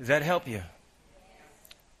right? Does that help you?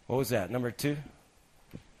 What was that? Number 2?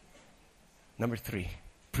 Number 3.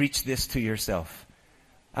 Preach this to yourself.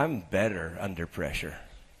 I'm better under pressure.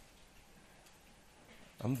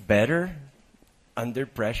 I'm better under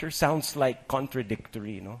pressure. Sounds like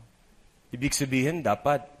contradictory, no? Ibig sabihin,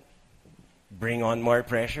 dapat bring on more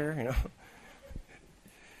pressure, you know.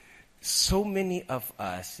 So many of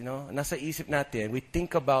us, you know, nasa isip natin, we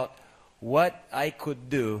think about what I could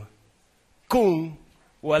do kung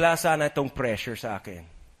wala sana itong pressure sa akin.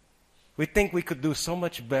 We think we could do so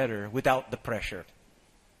much better without the pressure.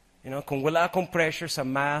 You know, kung wala akong pressure sa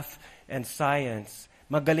math and science,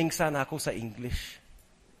 magaling sana ako sa English.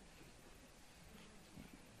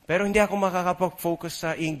 Pero hindi ako makakapag-focus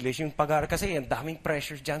sa English, yung pag-aaral, kasi ang daming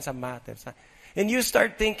pressures dyan sa math. And you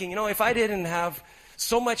start thinking, you know, if I didn't have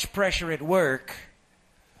so much pressure at work,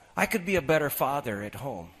 I could be a better father at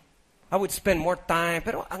home. I would spend more time,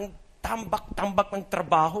 pero ang tambak-tambak ng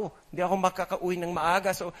trabaho. Hindi ako makakauwi ng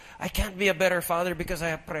maaga, so I can't be a better father because I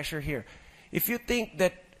have pressure here. If you think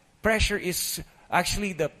that pressure is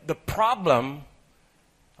actually the problem,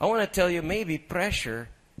 I want to tell you maybe pressure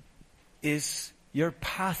is your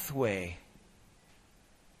pathway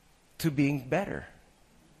to being better.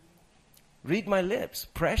 Read my lips.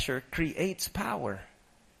 Pressure creates power.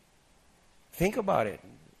 Think about it.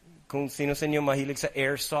 Kung sino sa inyo mahilig sa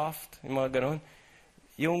airsoft, yung mga ganon,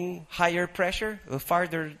 yung higher pressure, the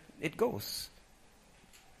farther it goes.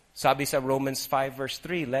 Sabi sa Romans 5 verse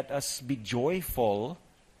 3, let us be joyful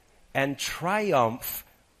and triumph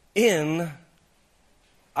in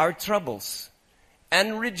our troubles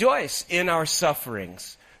and rejoice in our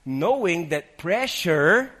sufferings, knowing that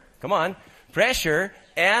pressure, come on, pressure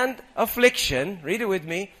and affliction, read it with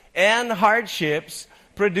me, and hardships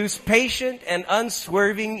produce patient and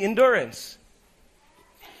unswerving endurance.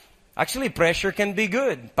 Actually, pressure can be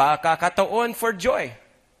good. Pakakataon for joy.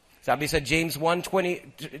 Sabi sa James 1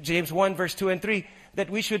 verse 2 and 3, that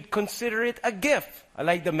we should consider it a gift. I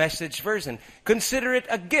like the Message version. Consider it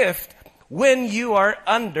a gift when you are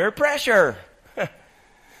under pressure.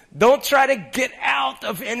 Don't try to get out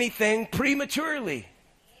of anything prematurely.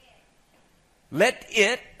 Let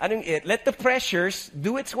the pressures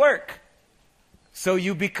do its work. So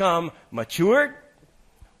you become matured,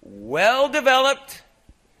 well-developed,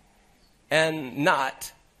 and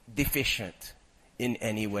not deficient in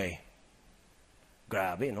any way.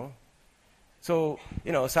 Grabe, no? So,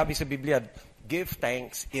 you know, sabi sa Biblia, give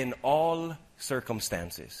thanks in all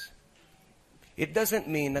circumstances. It doesn't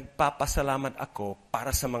mean nagpapasalamat ako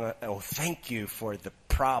para sa mga, oh, thank you for the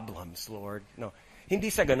problems, Lord. No, hindi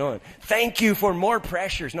sa ganon. Thank you for more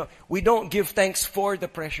pressures. No, we don't give thanks for the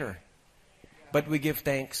pressure. But we give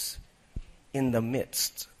thanks in the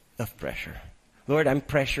midst of pressure. Lord, I'm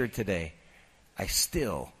pressured today. I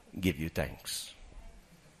still give you thanks.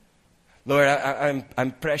 Lord,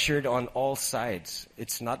 I'm pressured on all sides.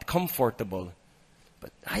 It's not comfortable.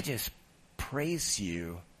 But I just praise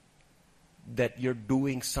you that you're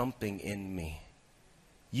doing something in me.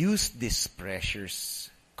 Use these pressures.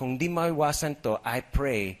 Kung di maiwasan to, I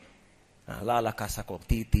pray, lalakas ako,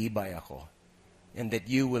 titibay ako. And that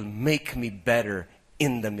you will make me better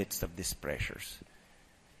in the midst of these pressures.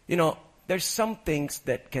 You know, there's some things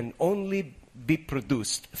that can only be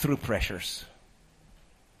produced through pressures.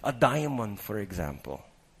 A diamond, for example.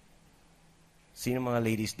 Sino mga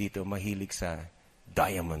ladies dito mahilig sa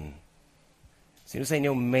diamond? Sino sa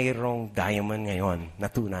inyo mayroong diamond ngayon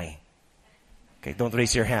na tunay? Okay, don't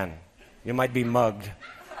raise your hand. You might be mugged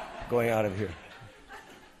going out of here.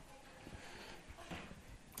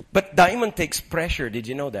 But diamond takes pressure. Did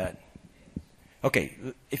you know that? Okay,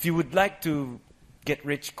 if you would like to get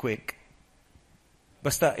rich quick,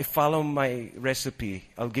 basta if follow my recipe,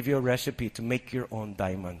 I'll give you a recipe to make your own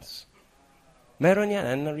diamonds. Meron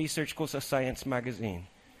yan, na-research ko sa Science Magazine.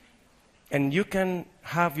 And you can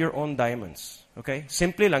have your own diamonds. Okay?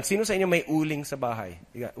 Simple lang. Sino sa inyo may uling sa bahay?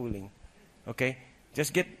 You got uling. Okay?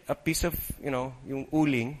 Just get a piece of, yung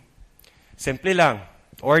uling. Simple lang.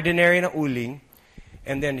 Ordinary na uling.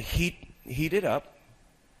 And then heat it up,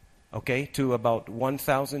 okay, to about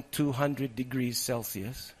 1,200 degrees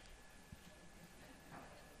Celsius.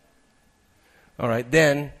 All right,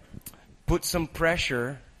 then put some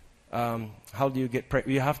pressure. How do you get pressure?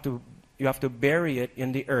 You have to bury it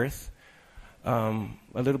in the earth, a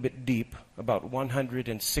little bit deep, about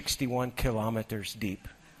 161 kilometers deep.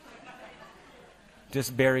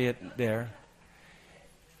 Just bury it there.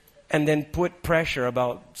 And then put pressure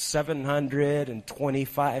about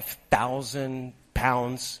 725,000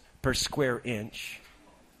 pounds per square inch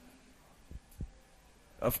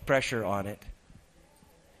of pressure on it.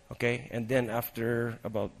 Okay? And then after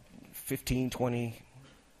about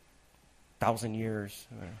 20,000 years,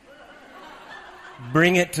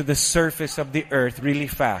 bring it to the surface of the earth really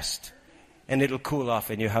fast. And it'll cool off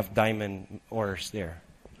and you have diamond ores there.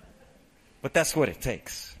 But that's what it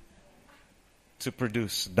takes to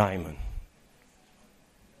produce diamond.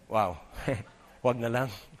 Wow. Wag na lang.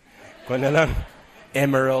 Kung na lang,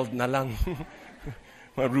 emerald na lang.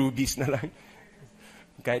 Mga rubies na lang.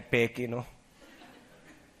 Kahit peki, no?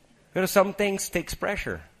 Pero some things takes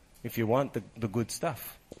pressure if you want the good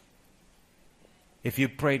stuff. If you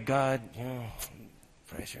pray, God,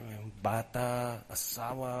 pressure mo yung bata,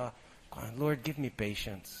 asawa, Lord, give me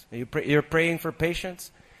patience. You're praying for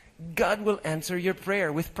patience, God will answer your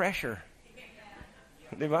prayer with pressure.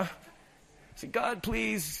 Diba? Say, God,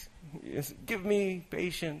 please, give me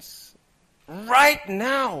patience right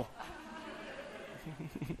now.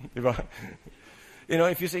 Diba?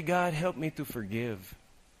 If you say, God, help me to forgive.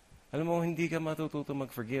 Alam mo, hindi ka matututo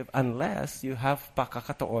mag-forgive unless you have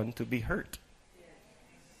pakakataon to be hurt.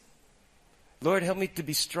 Lord, help me to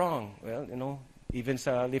be strong. Well, even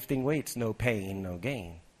sa lifting weights, no pain, no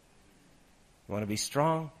gain. You want to be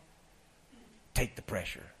strong? Take the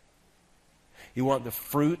pressure. You want the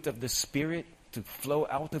fruit of the Spirit to flow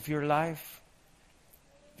out of your life?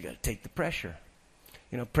 You got to take the pressure.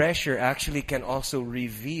 Pressure actually can also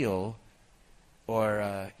reveal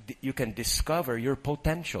or you can discover your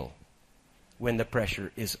potential when the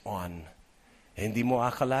pressure is on. Hindi mo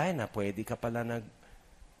akalain na pwede ka pala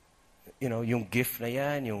yung gift na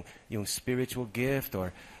yan, yung spiritual gift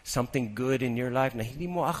or something good in your life na hindi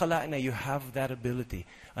mo akalain na you have that ability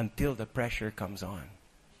until the pressure comes on.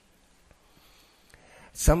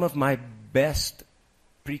 Some of my best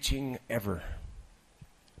preaching ever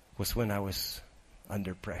was when I was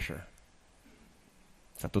under pressure.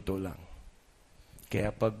 Sa totoo lang.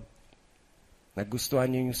 Kaya pag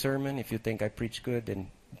nagustuhan niyo yung sermon, if you think I preach good, then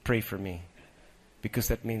pray for me. Because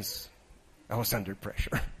that means I was under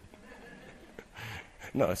pressure.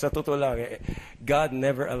 No, sa totoo lang, God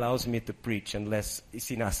never allows me to preach unless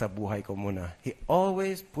isinasabuhay ko muna. He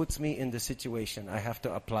always puts me in the situation. I have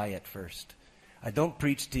to apply it first. I don't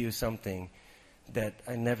preach to you something that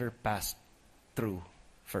I never passed through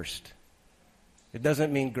first. It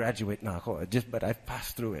doesn't mean graduate na ako, but I've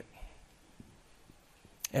passed through it.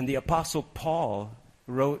 And the Apostle Paul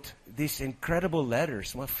wrote these incredible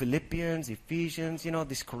letters, Philippians, Ephesians,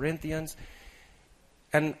 these Corinthians.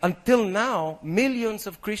 And until now, millions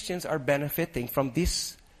of Christians are benefiting from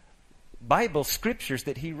these Bible scriptures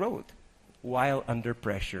that he wrote while under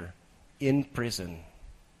pressure, in prison.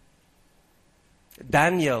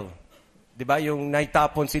 Daniel, di ba yung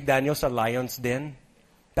naitapon si Daniel sa lion's den?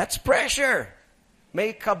 That's pressure.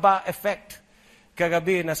 May kaba effect.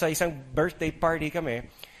 Kagabi, nasa isang birthday party kami,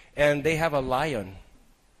 and they have a lion.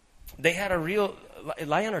 They had a real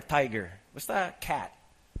lion or tiger? Basta cat.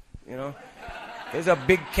 There's a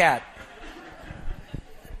big cat.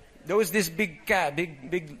 There was this big cat,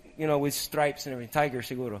 big, with stripes and everything. Tiger,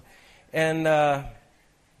 siguro. And,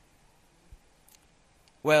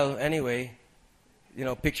 anyway,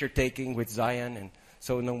 picture taking with Zion. And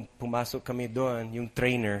so, nung pumasok kami doon, yung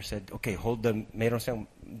trainer said, okay, hold the, mayroon siyang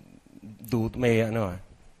dude,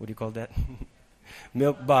 what do you call that?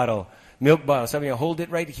 Milk bottle. Sabi niya, hold it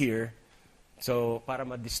right here. So, para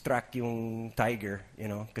ma-distract yung tiger,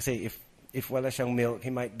 kasi if wala siyang milk, he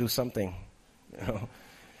might do something.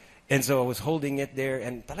 And so I was holding it there,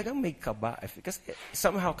 and talagang may kaba. Because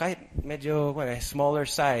somehow, kahit medyo smaller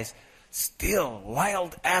size, still,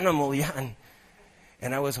 wild animal yan.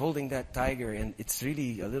 And I was holding that tiger, and it's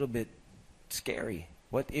really a little bit scary.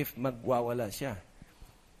 What if magwawala siya?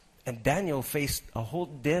 And Daniel faced a whole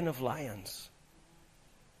den of lions.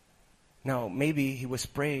 Now, maybe he was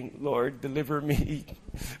praying, Lord, deliver me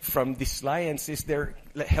from these lions.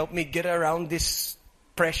 Help me get around this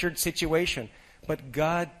pressured situation. But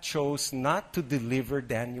God chose not to deliver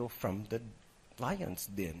Daniel from the lion's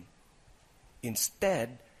den.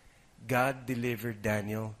 Instead, God delivered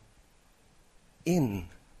Daniel in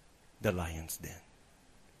the lion's den.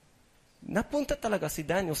 Napunta talaga si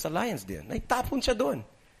Daniel sa lion's den. Naitapon siya doon.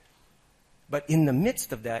 But in the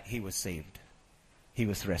midst of that, he was saved. He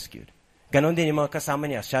was rescued. Ganon din yung mga kasama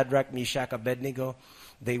niya, Shadrach, Meshach, Abednego,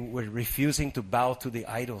 they were refusing to bow to the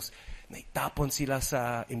idols. Naitapon sila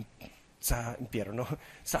sa impyerno,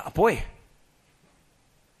 sa apoy.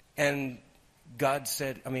 And God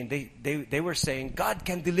said, they were saying, God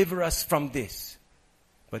can deliver us from this.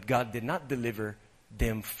 But God did not deliver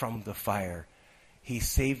them from the fire. He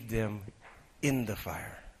saved them in the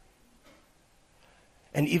fire.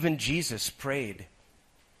 And even Jesus prayed.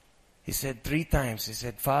 He said 3 times, he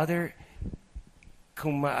said, Father,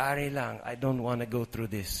 kung maaari lang, I don't want to go through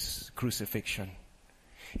this crucifixion.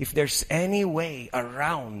 If there's any way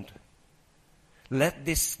around, let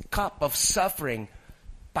this cup of suffering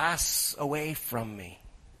pass away from me.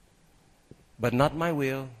 But not my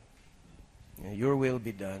will, your will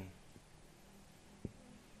be done.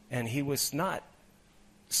 And he was not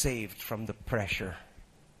saved from the pressure.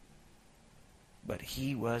 but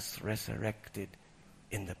he was resurrected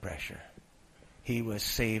in the pressure. He was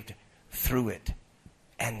saved through it.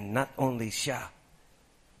 And not only siya,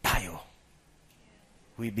 tayo.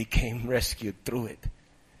 We became rescued through it.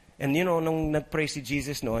 And you know, nung nagpray si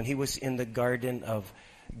Jesus noon, he was in the Garden of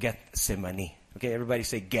Gethsemane. Okay, everybody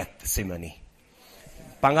say Gethsemane.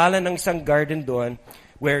 Pangalan ng isang garden doon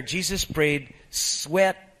where Jesus prayed,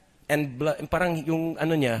 sweat and blood. Parang yung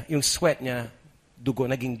ano niya, yung sweat niya, dugo,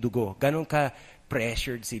 naging dugo. Ganon ka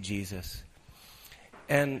pressured si Jesus.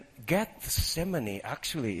 And Gethsemane,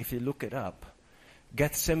 actually, if you look it up,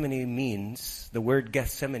 Gethsemane means, the word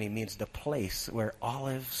Gethsemane means the place where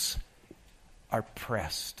olives are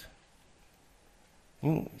pressed.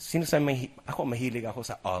 Sino sa ako mahilig ako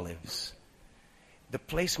sa olives. The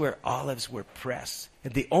place where olives were pressed.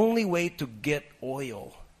 And the only way to get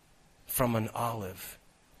oil from an olive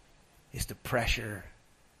is to pressure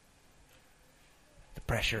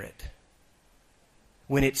it.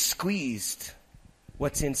 When it's squeezed,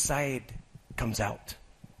 what's inside comes out.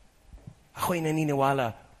 Ako'y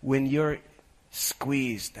naniniwala, when you're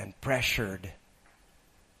squeezed and pressured,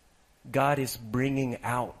 God is bringing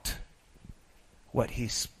out what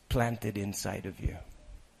He's planted inside of you.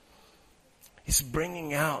 He's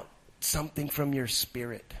bringing out something from your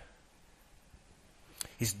spirit.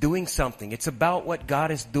 He's doing something. It's about what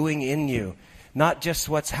God is doing in you, not just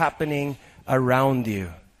what's happening around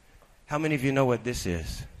you. How many of you know what this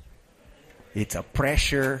is? It's a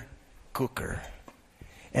pressure cooker.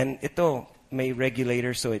 And ito, may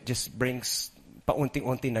regulator, so it just brings,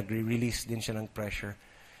 paunti-unti nagre-release din siya ng pressure.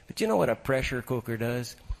 But you know what a pressure cooker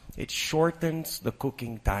does? It shortens the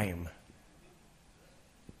cooking time.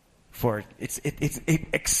 It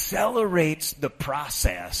accelerates the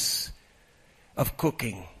process of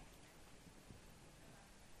cooking.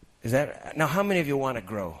 Is that now? How many of you want to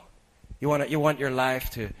grow? You want your life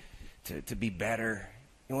to be better.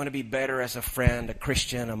 You want to be better as a friend, a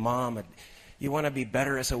Christian, a mom. You want to be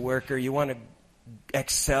better as a worker. You want to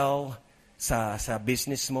excel sa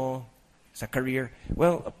business mo, sa career.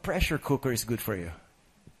 Well, a pressure cooker is good for you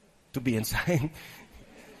to be inside.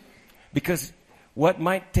 Because what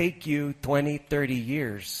might take you 20, 30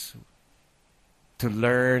 years to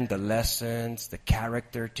learn the lessons, the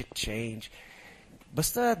character to change,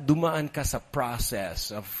 basta dumaan ka sa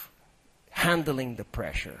process of handling the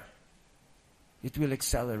pressure, it will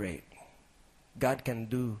accelerate. God can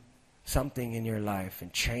do something in your life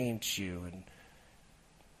and change you and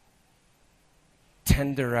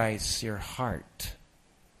tenderize your heart.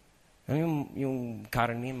 Yung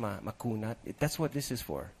karne makunat, that's what this is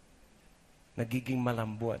for. Nagiging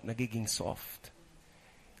malambot, nagiging soft.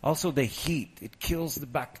 Also the heat, it kills the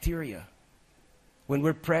bacteria. When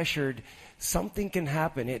we're pressured, something can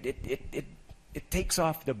happen. It takes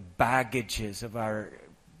off the baggages of our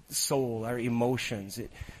soul, our emotions,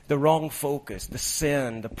 the wrong focus, the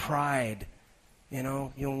sin, the pride,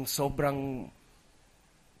 yung sobrang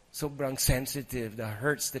sensitive, the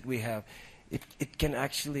hurts that we have. It can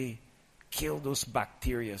actually kill those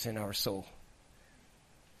bacteria in our soul.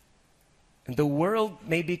 And the world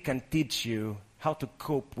maybe can teach you how to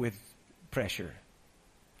cope with pressure.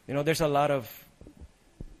 There's a lot of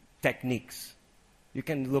techniques. You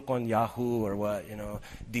can look on Yahoo or what,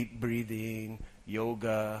 deep breathing,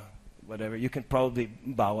 yoga, whatever. You can probably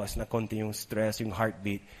bawas na konti yung stress, yung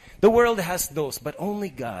heartbeat. The world has those, but only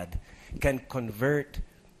God can convert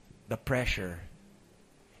the pressure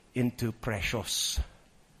into precious.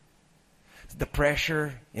 The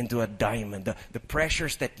pressure into a diamond. The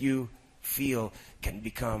pressures that you feel can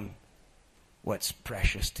become what's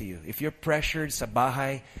precious to you. If you're pressured sa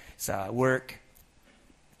bahay, sa work,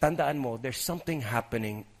 tandaan mo, there's something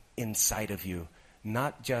happening inside of you,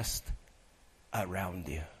 not just around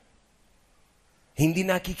you. Hindi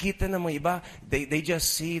nakikita ng mga iba. They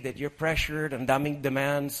just see that you're pressured, ang daming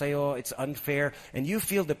demands sa'yo, it's unfair, and you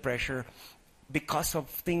feel the pressure because of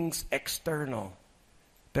things external.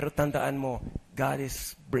 Pero tandaan mo, God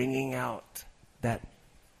is bringing out that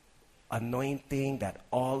anointing, that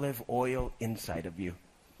olive oil inside of you.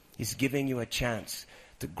 He's giving you a chance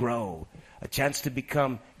to grow, a chance to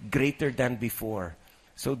become greater than before.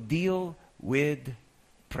 So deal with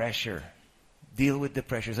pressure. Deal with the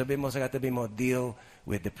pressure. Sabi mo sa katabi mo, deal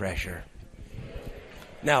with the pressure.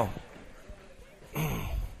 Now,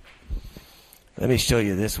 let me show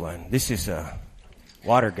you this one. This is a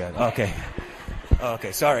water gun. Okay.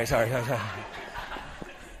 Okay, sorry. Sorry,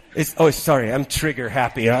 I'm trigger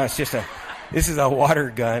happy. This is a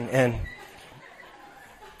water gun, and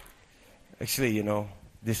actually,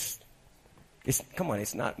 it's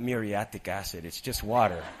not muriatic acid, it's just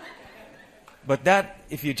water. But that,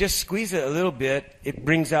 if you just squeeze it a little bit, it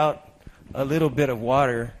brings out a little bit of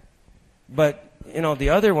water. But, you know, the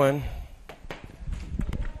other one,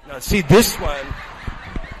 now see this one,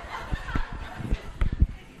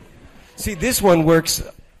 this one works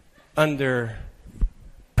under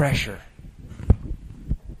pressure.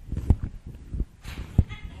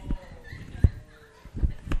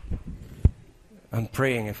 I'm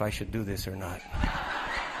praying if I should do this or not.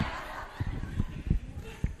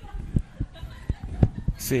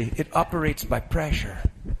 See, it operates by pressure.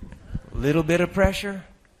 A little bit of pressure,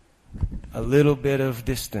 a little bit of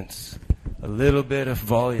distance, a little bit of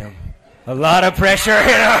volume, a lot of pressure.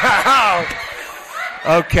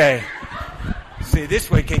 Okay. See,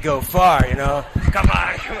 this way can go far, you know. Come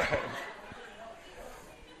on, come on.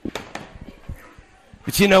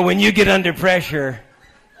 But you know, when you get under pressure,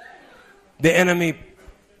 the enemy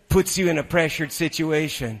puts you in a pressured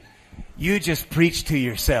situation. You just preach to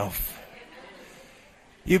yourself.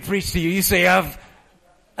 You preach to you. You say,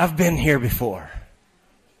 I've been here before.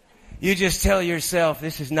 You just tell yourself,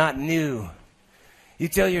 this is not new. You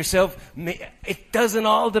tell yourself, it doesn't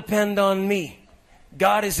all depend on me.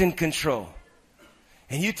 God is in control.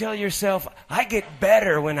 And you tell yourself, I get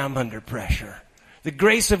better when I'm under pressure. The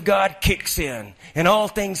grace of God kicks in, and all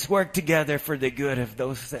things work together for the good of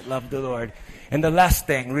those that love the Lord. And the last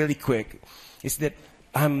thing, really quick, is that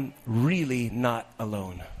I'm really not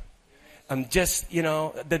alone. I'm just, you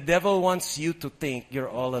know, the devil wants you to think you're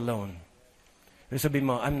all alone. Sabi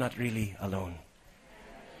mo, I'm not really alone.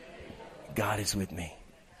 God is with me.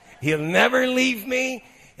 He'll never leave me,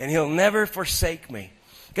 and He'll never forsake me.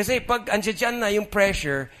 Kasi pag andyan na yung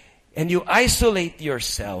pressure, and you isolate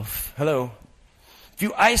yourself, hello? If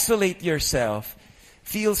you isolate yourself,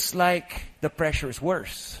 feels like the pressure is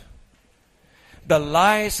worse. The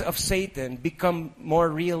lies of Satan become more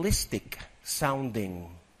realistic sounding.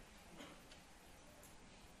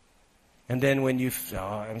 And then when you,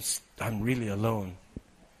 I'm really alone.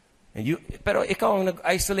 And pero ikaw ang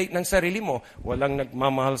nag-isolate ng sarili mo. Walang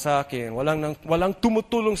nagmamahal sa akin. Walang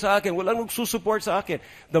tumutulong sa akin. Walang nagsusupport sa akin.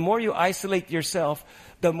 The more you isolate yourself,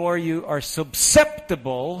 the more you are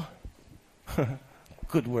susceptible,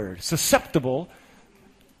 good word, susceptible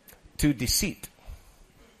to deceit.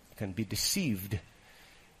 You can be deceived.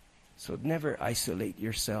 So never isolate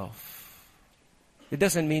yourself. It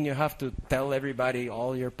doesn't mean you have to tell everybody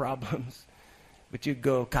all your problems. But you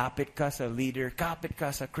go, kapit ka sa leader, kapit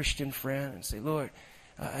ka sa Christian friend, and say, Lord,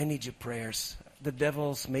 I need your prayers. The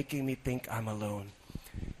devil's making me think I'm alone.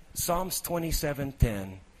 Psalms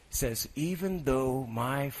 27:10 says, even though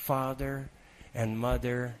my father and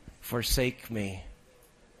mother forsake me.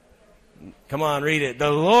 Come on, read it.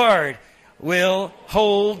 The Lord will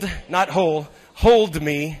hold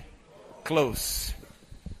me close.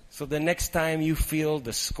 So the next time you feel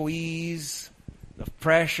the squeeze, the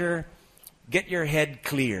pressure, get your head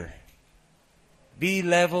clear. Be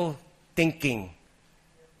level thinking.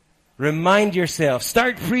 Remind yourself.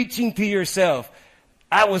 Start preaching to yourself.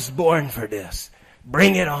 I was born for this.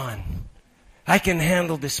 Bring it on. I can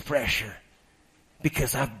handle this pressure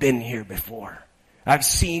because I've been here before. I've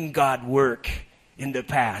seen God work in the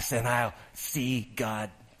past, and I'll see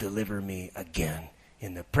God deliver me again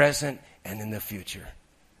in the present and in the future.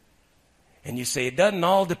 And you say, it doesn't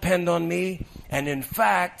all depend on me. And in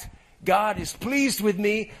fact, God is pleased with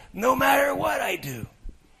me no matter what I do.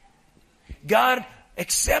 God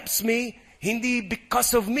accepts me, hindi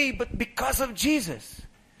because of me, but because of Jesus.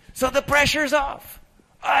 So the pressure's off.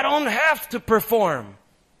 I don't have to perform.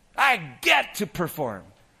 I get to perform.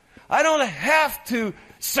 I don't have to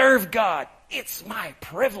serve God. It's my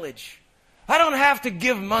privilege. I don't have to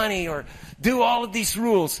give money or do all of these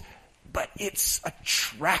rules. But it's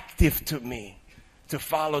attractive to me to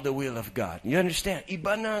follow the will of God. You understand?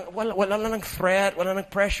 Iba na, wala lang threat, wala lang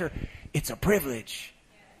pressure. It's a privilege.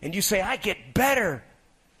 And you say, I get better.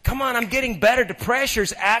 Come on, I'm getting better. The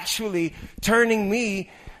pressure's actually turning me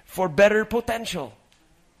for better potential.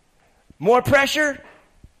 More pressure,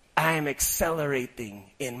 I'm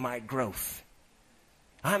accelerating in my growth.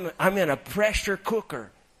 I'm in a pressure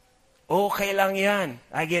cooker. Okay lang yan.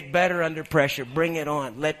 I get better under pressure. Bring it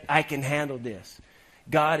on. I can handle this.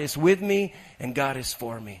 God is with me and God is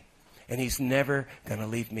for me. And He's never going to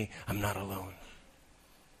leave me. I'm not alone.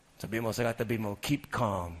 Sabi mo sa katabi mo, keep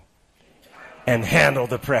calm and handle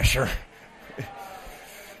the pressure.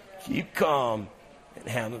 Keep calm and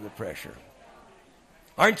handle the pressure.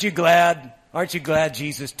 Aren't you glad? Aren't you glad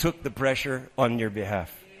Jesus took the pressure on your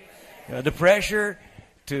behalf? You know, the pressure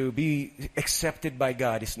to be accepted by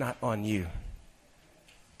God is not on you.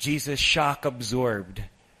 Jesus shock absorbed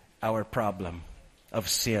our problem of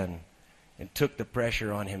sin and took the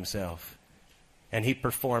pressure on Himself. And He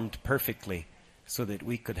performed perfectly so that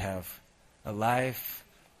we could have a life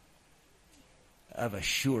of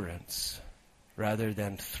assurance rather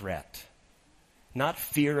than threat. Not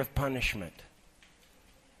fear of punishment,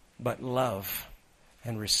 but love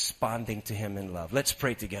and responding to Him in love. Let's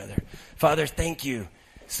pray together. Father, thank you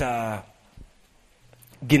sa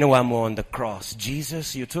ginawa mo on the cross.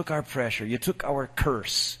 Jesus, you took our pressure. You took our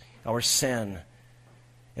curse, our sin.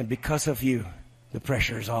 And because of you, the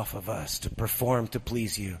pressure is off of us to perform, to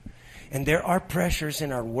please you. And there are pressures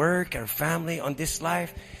in our work, our family, on this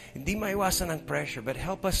life. Hindi maiwasan ang pressure, but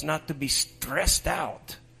help us not to be stressed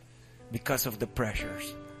out because of the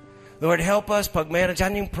pressures. Lord, help us pag mayroon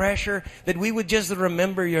dyan yung pressure, that we would just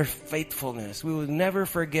remember your faithfulness. We would never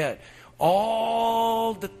forget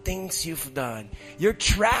all the things you've done. Your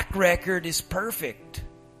track record is perfect.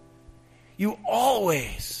 You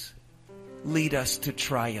always lead us to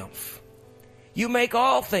triumph. You make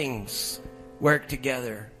all things work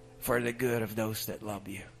together for the good of those that love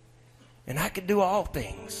you. And I can do all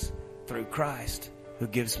things through Christ who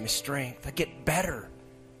gives me strength. I get better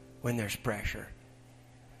when there's pressure.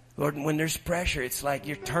 Lord, when there's pressure, it's like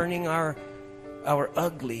you're turning our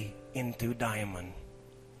ugly into diamond.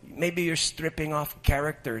 Maybe you're stripping off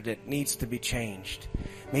character that needs to be changed.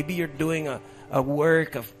 Maybe you're doing a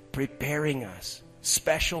work of preparing us.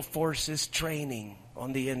 Special forces training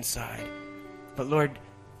on the inside. But Lord,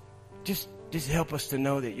 just help us to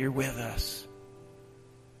know that you're with us.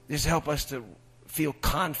 Just help us to feel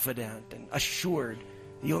confident and assured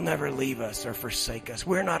you'll never leave us or forsake us.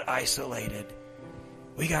 We're not isolated.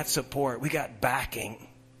 We got support. We got backing.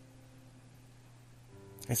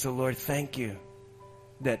 And so, Lord, thank you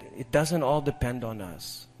that it doesn't all depend on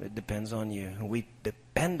us. It depends on you. And we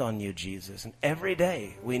depend on you, Jesus. And every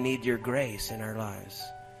day we need your grace in our lives.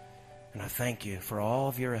 And I thank you for all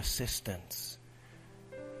of your assistance.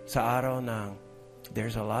 Sa araw na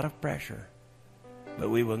there's a lot of pressure, but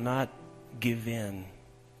we will not give in.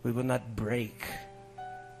 We will not break.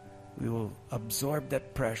 We will absorb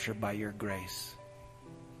that pressure by your grace.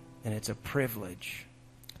 And it's a privilege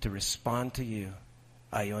to respond to you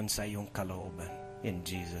ayon sa iyong kalooban. In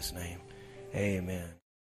Jesus' name, amen.